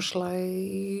nas je prošla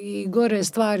i gore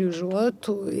stvari u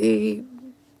životu i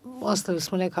ostali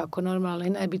smo nekako normalni.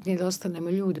 Najbitnije je da ostanemo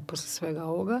ljudi posle svega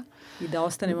ovoga. I da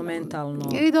ostanemo mentalno.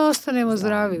 I da ostanemo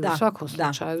zdravi u svakom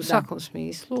slučaju, u svakom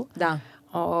smislu. Da.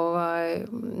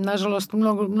 Nažalost,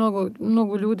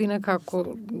 mnogo ljudi nekako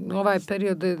ovaj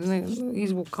period je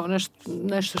izvukao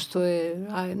nešto što je,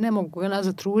 ne mogu ga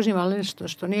nazvati ružnim, ali nešto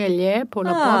što nije lijepo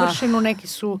na površinu. Neki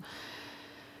su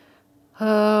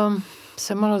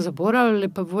se malo zaboravili,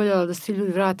 pa voljela da se ti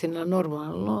ljudi vrati na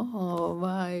normalno.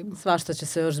 Svašta će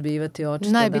se još zbivati,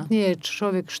 očito. Najbitnije je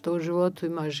čovjek što u životu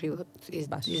ima život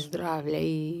i zdravlje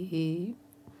i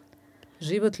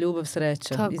život, ljubav,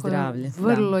 sreća i zdravlje.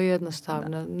 Vrlo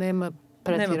jednostavno. Nema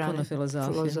pretirane puno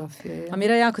filozofije.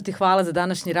 Amira, jako ti hvala za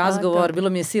današnji razgovor. Bilo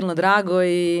mi je silno drago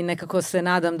i nekako se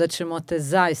nadam da ćemo te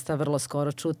zaista vrlo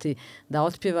skoro čuti da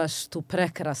otpjevaš tu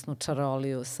prekrasnu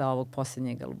čaroliju sa ovog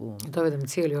posljednjeg albuma. Dovedem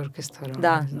cijeli orkestar.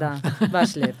 Da,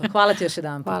 baš lijepo. Hvala ti još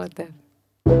jedan. Hvala te.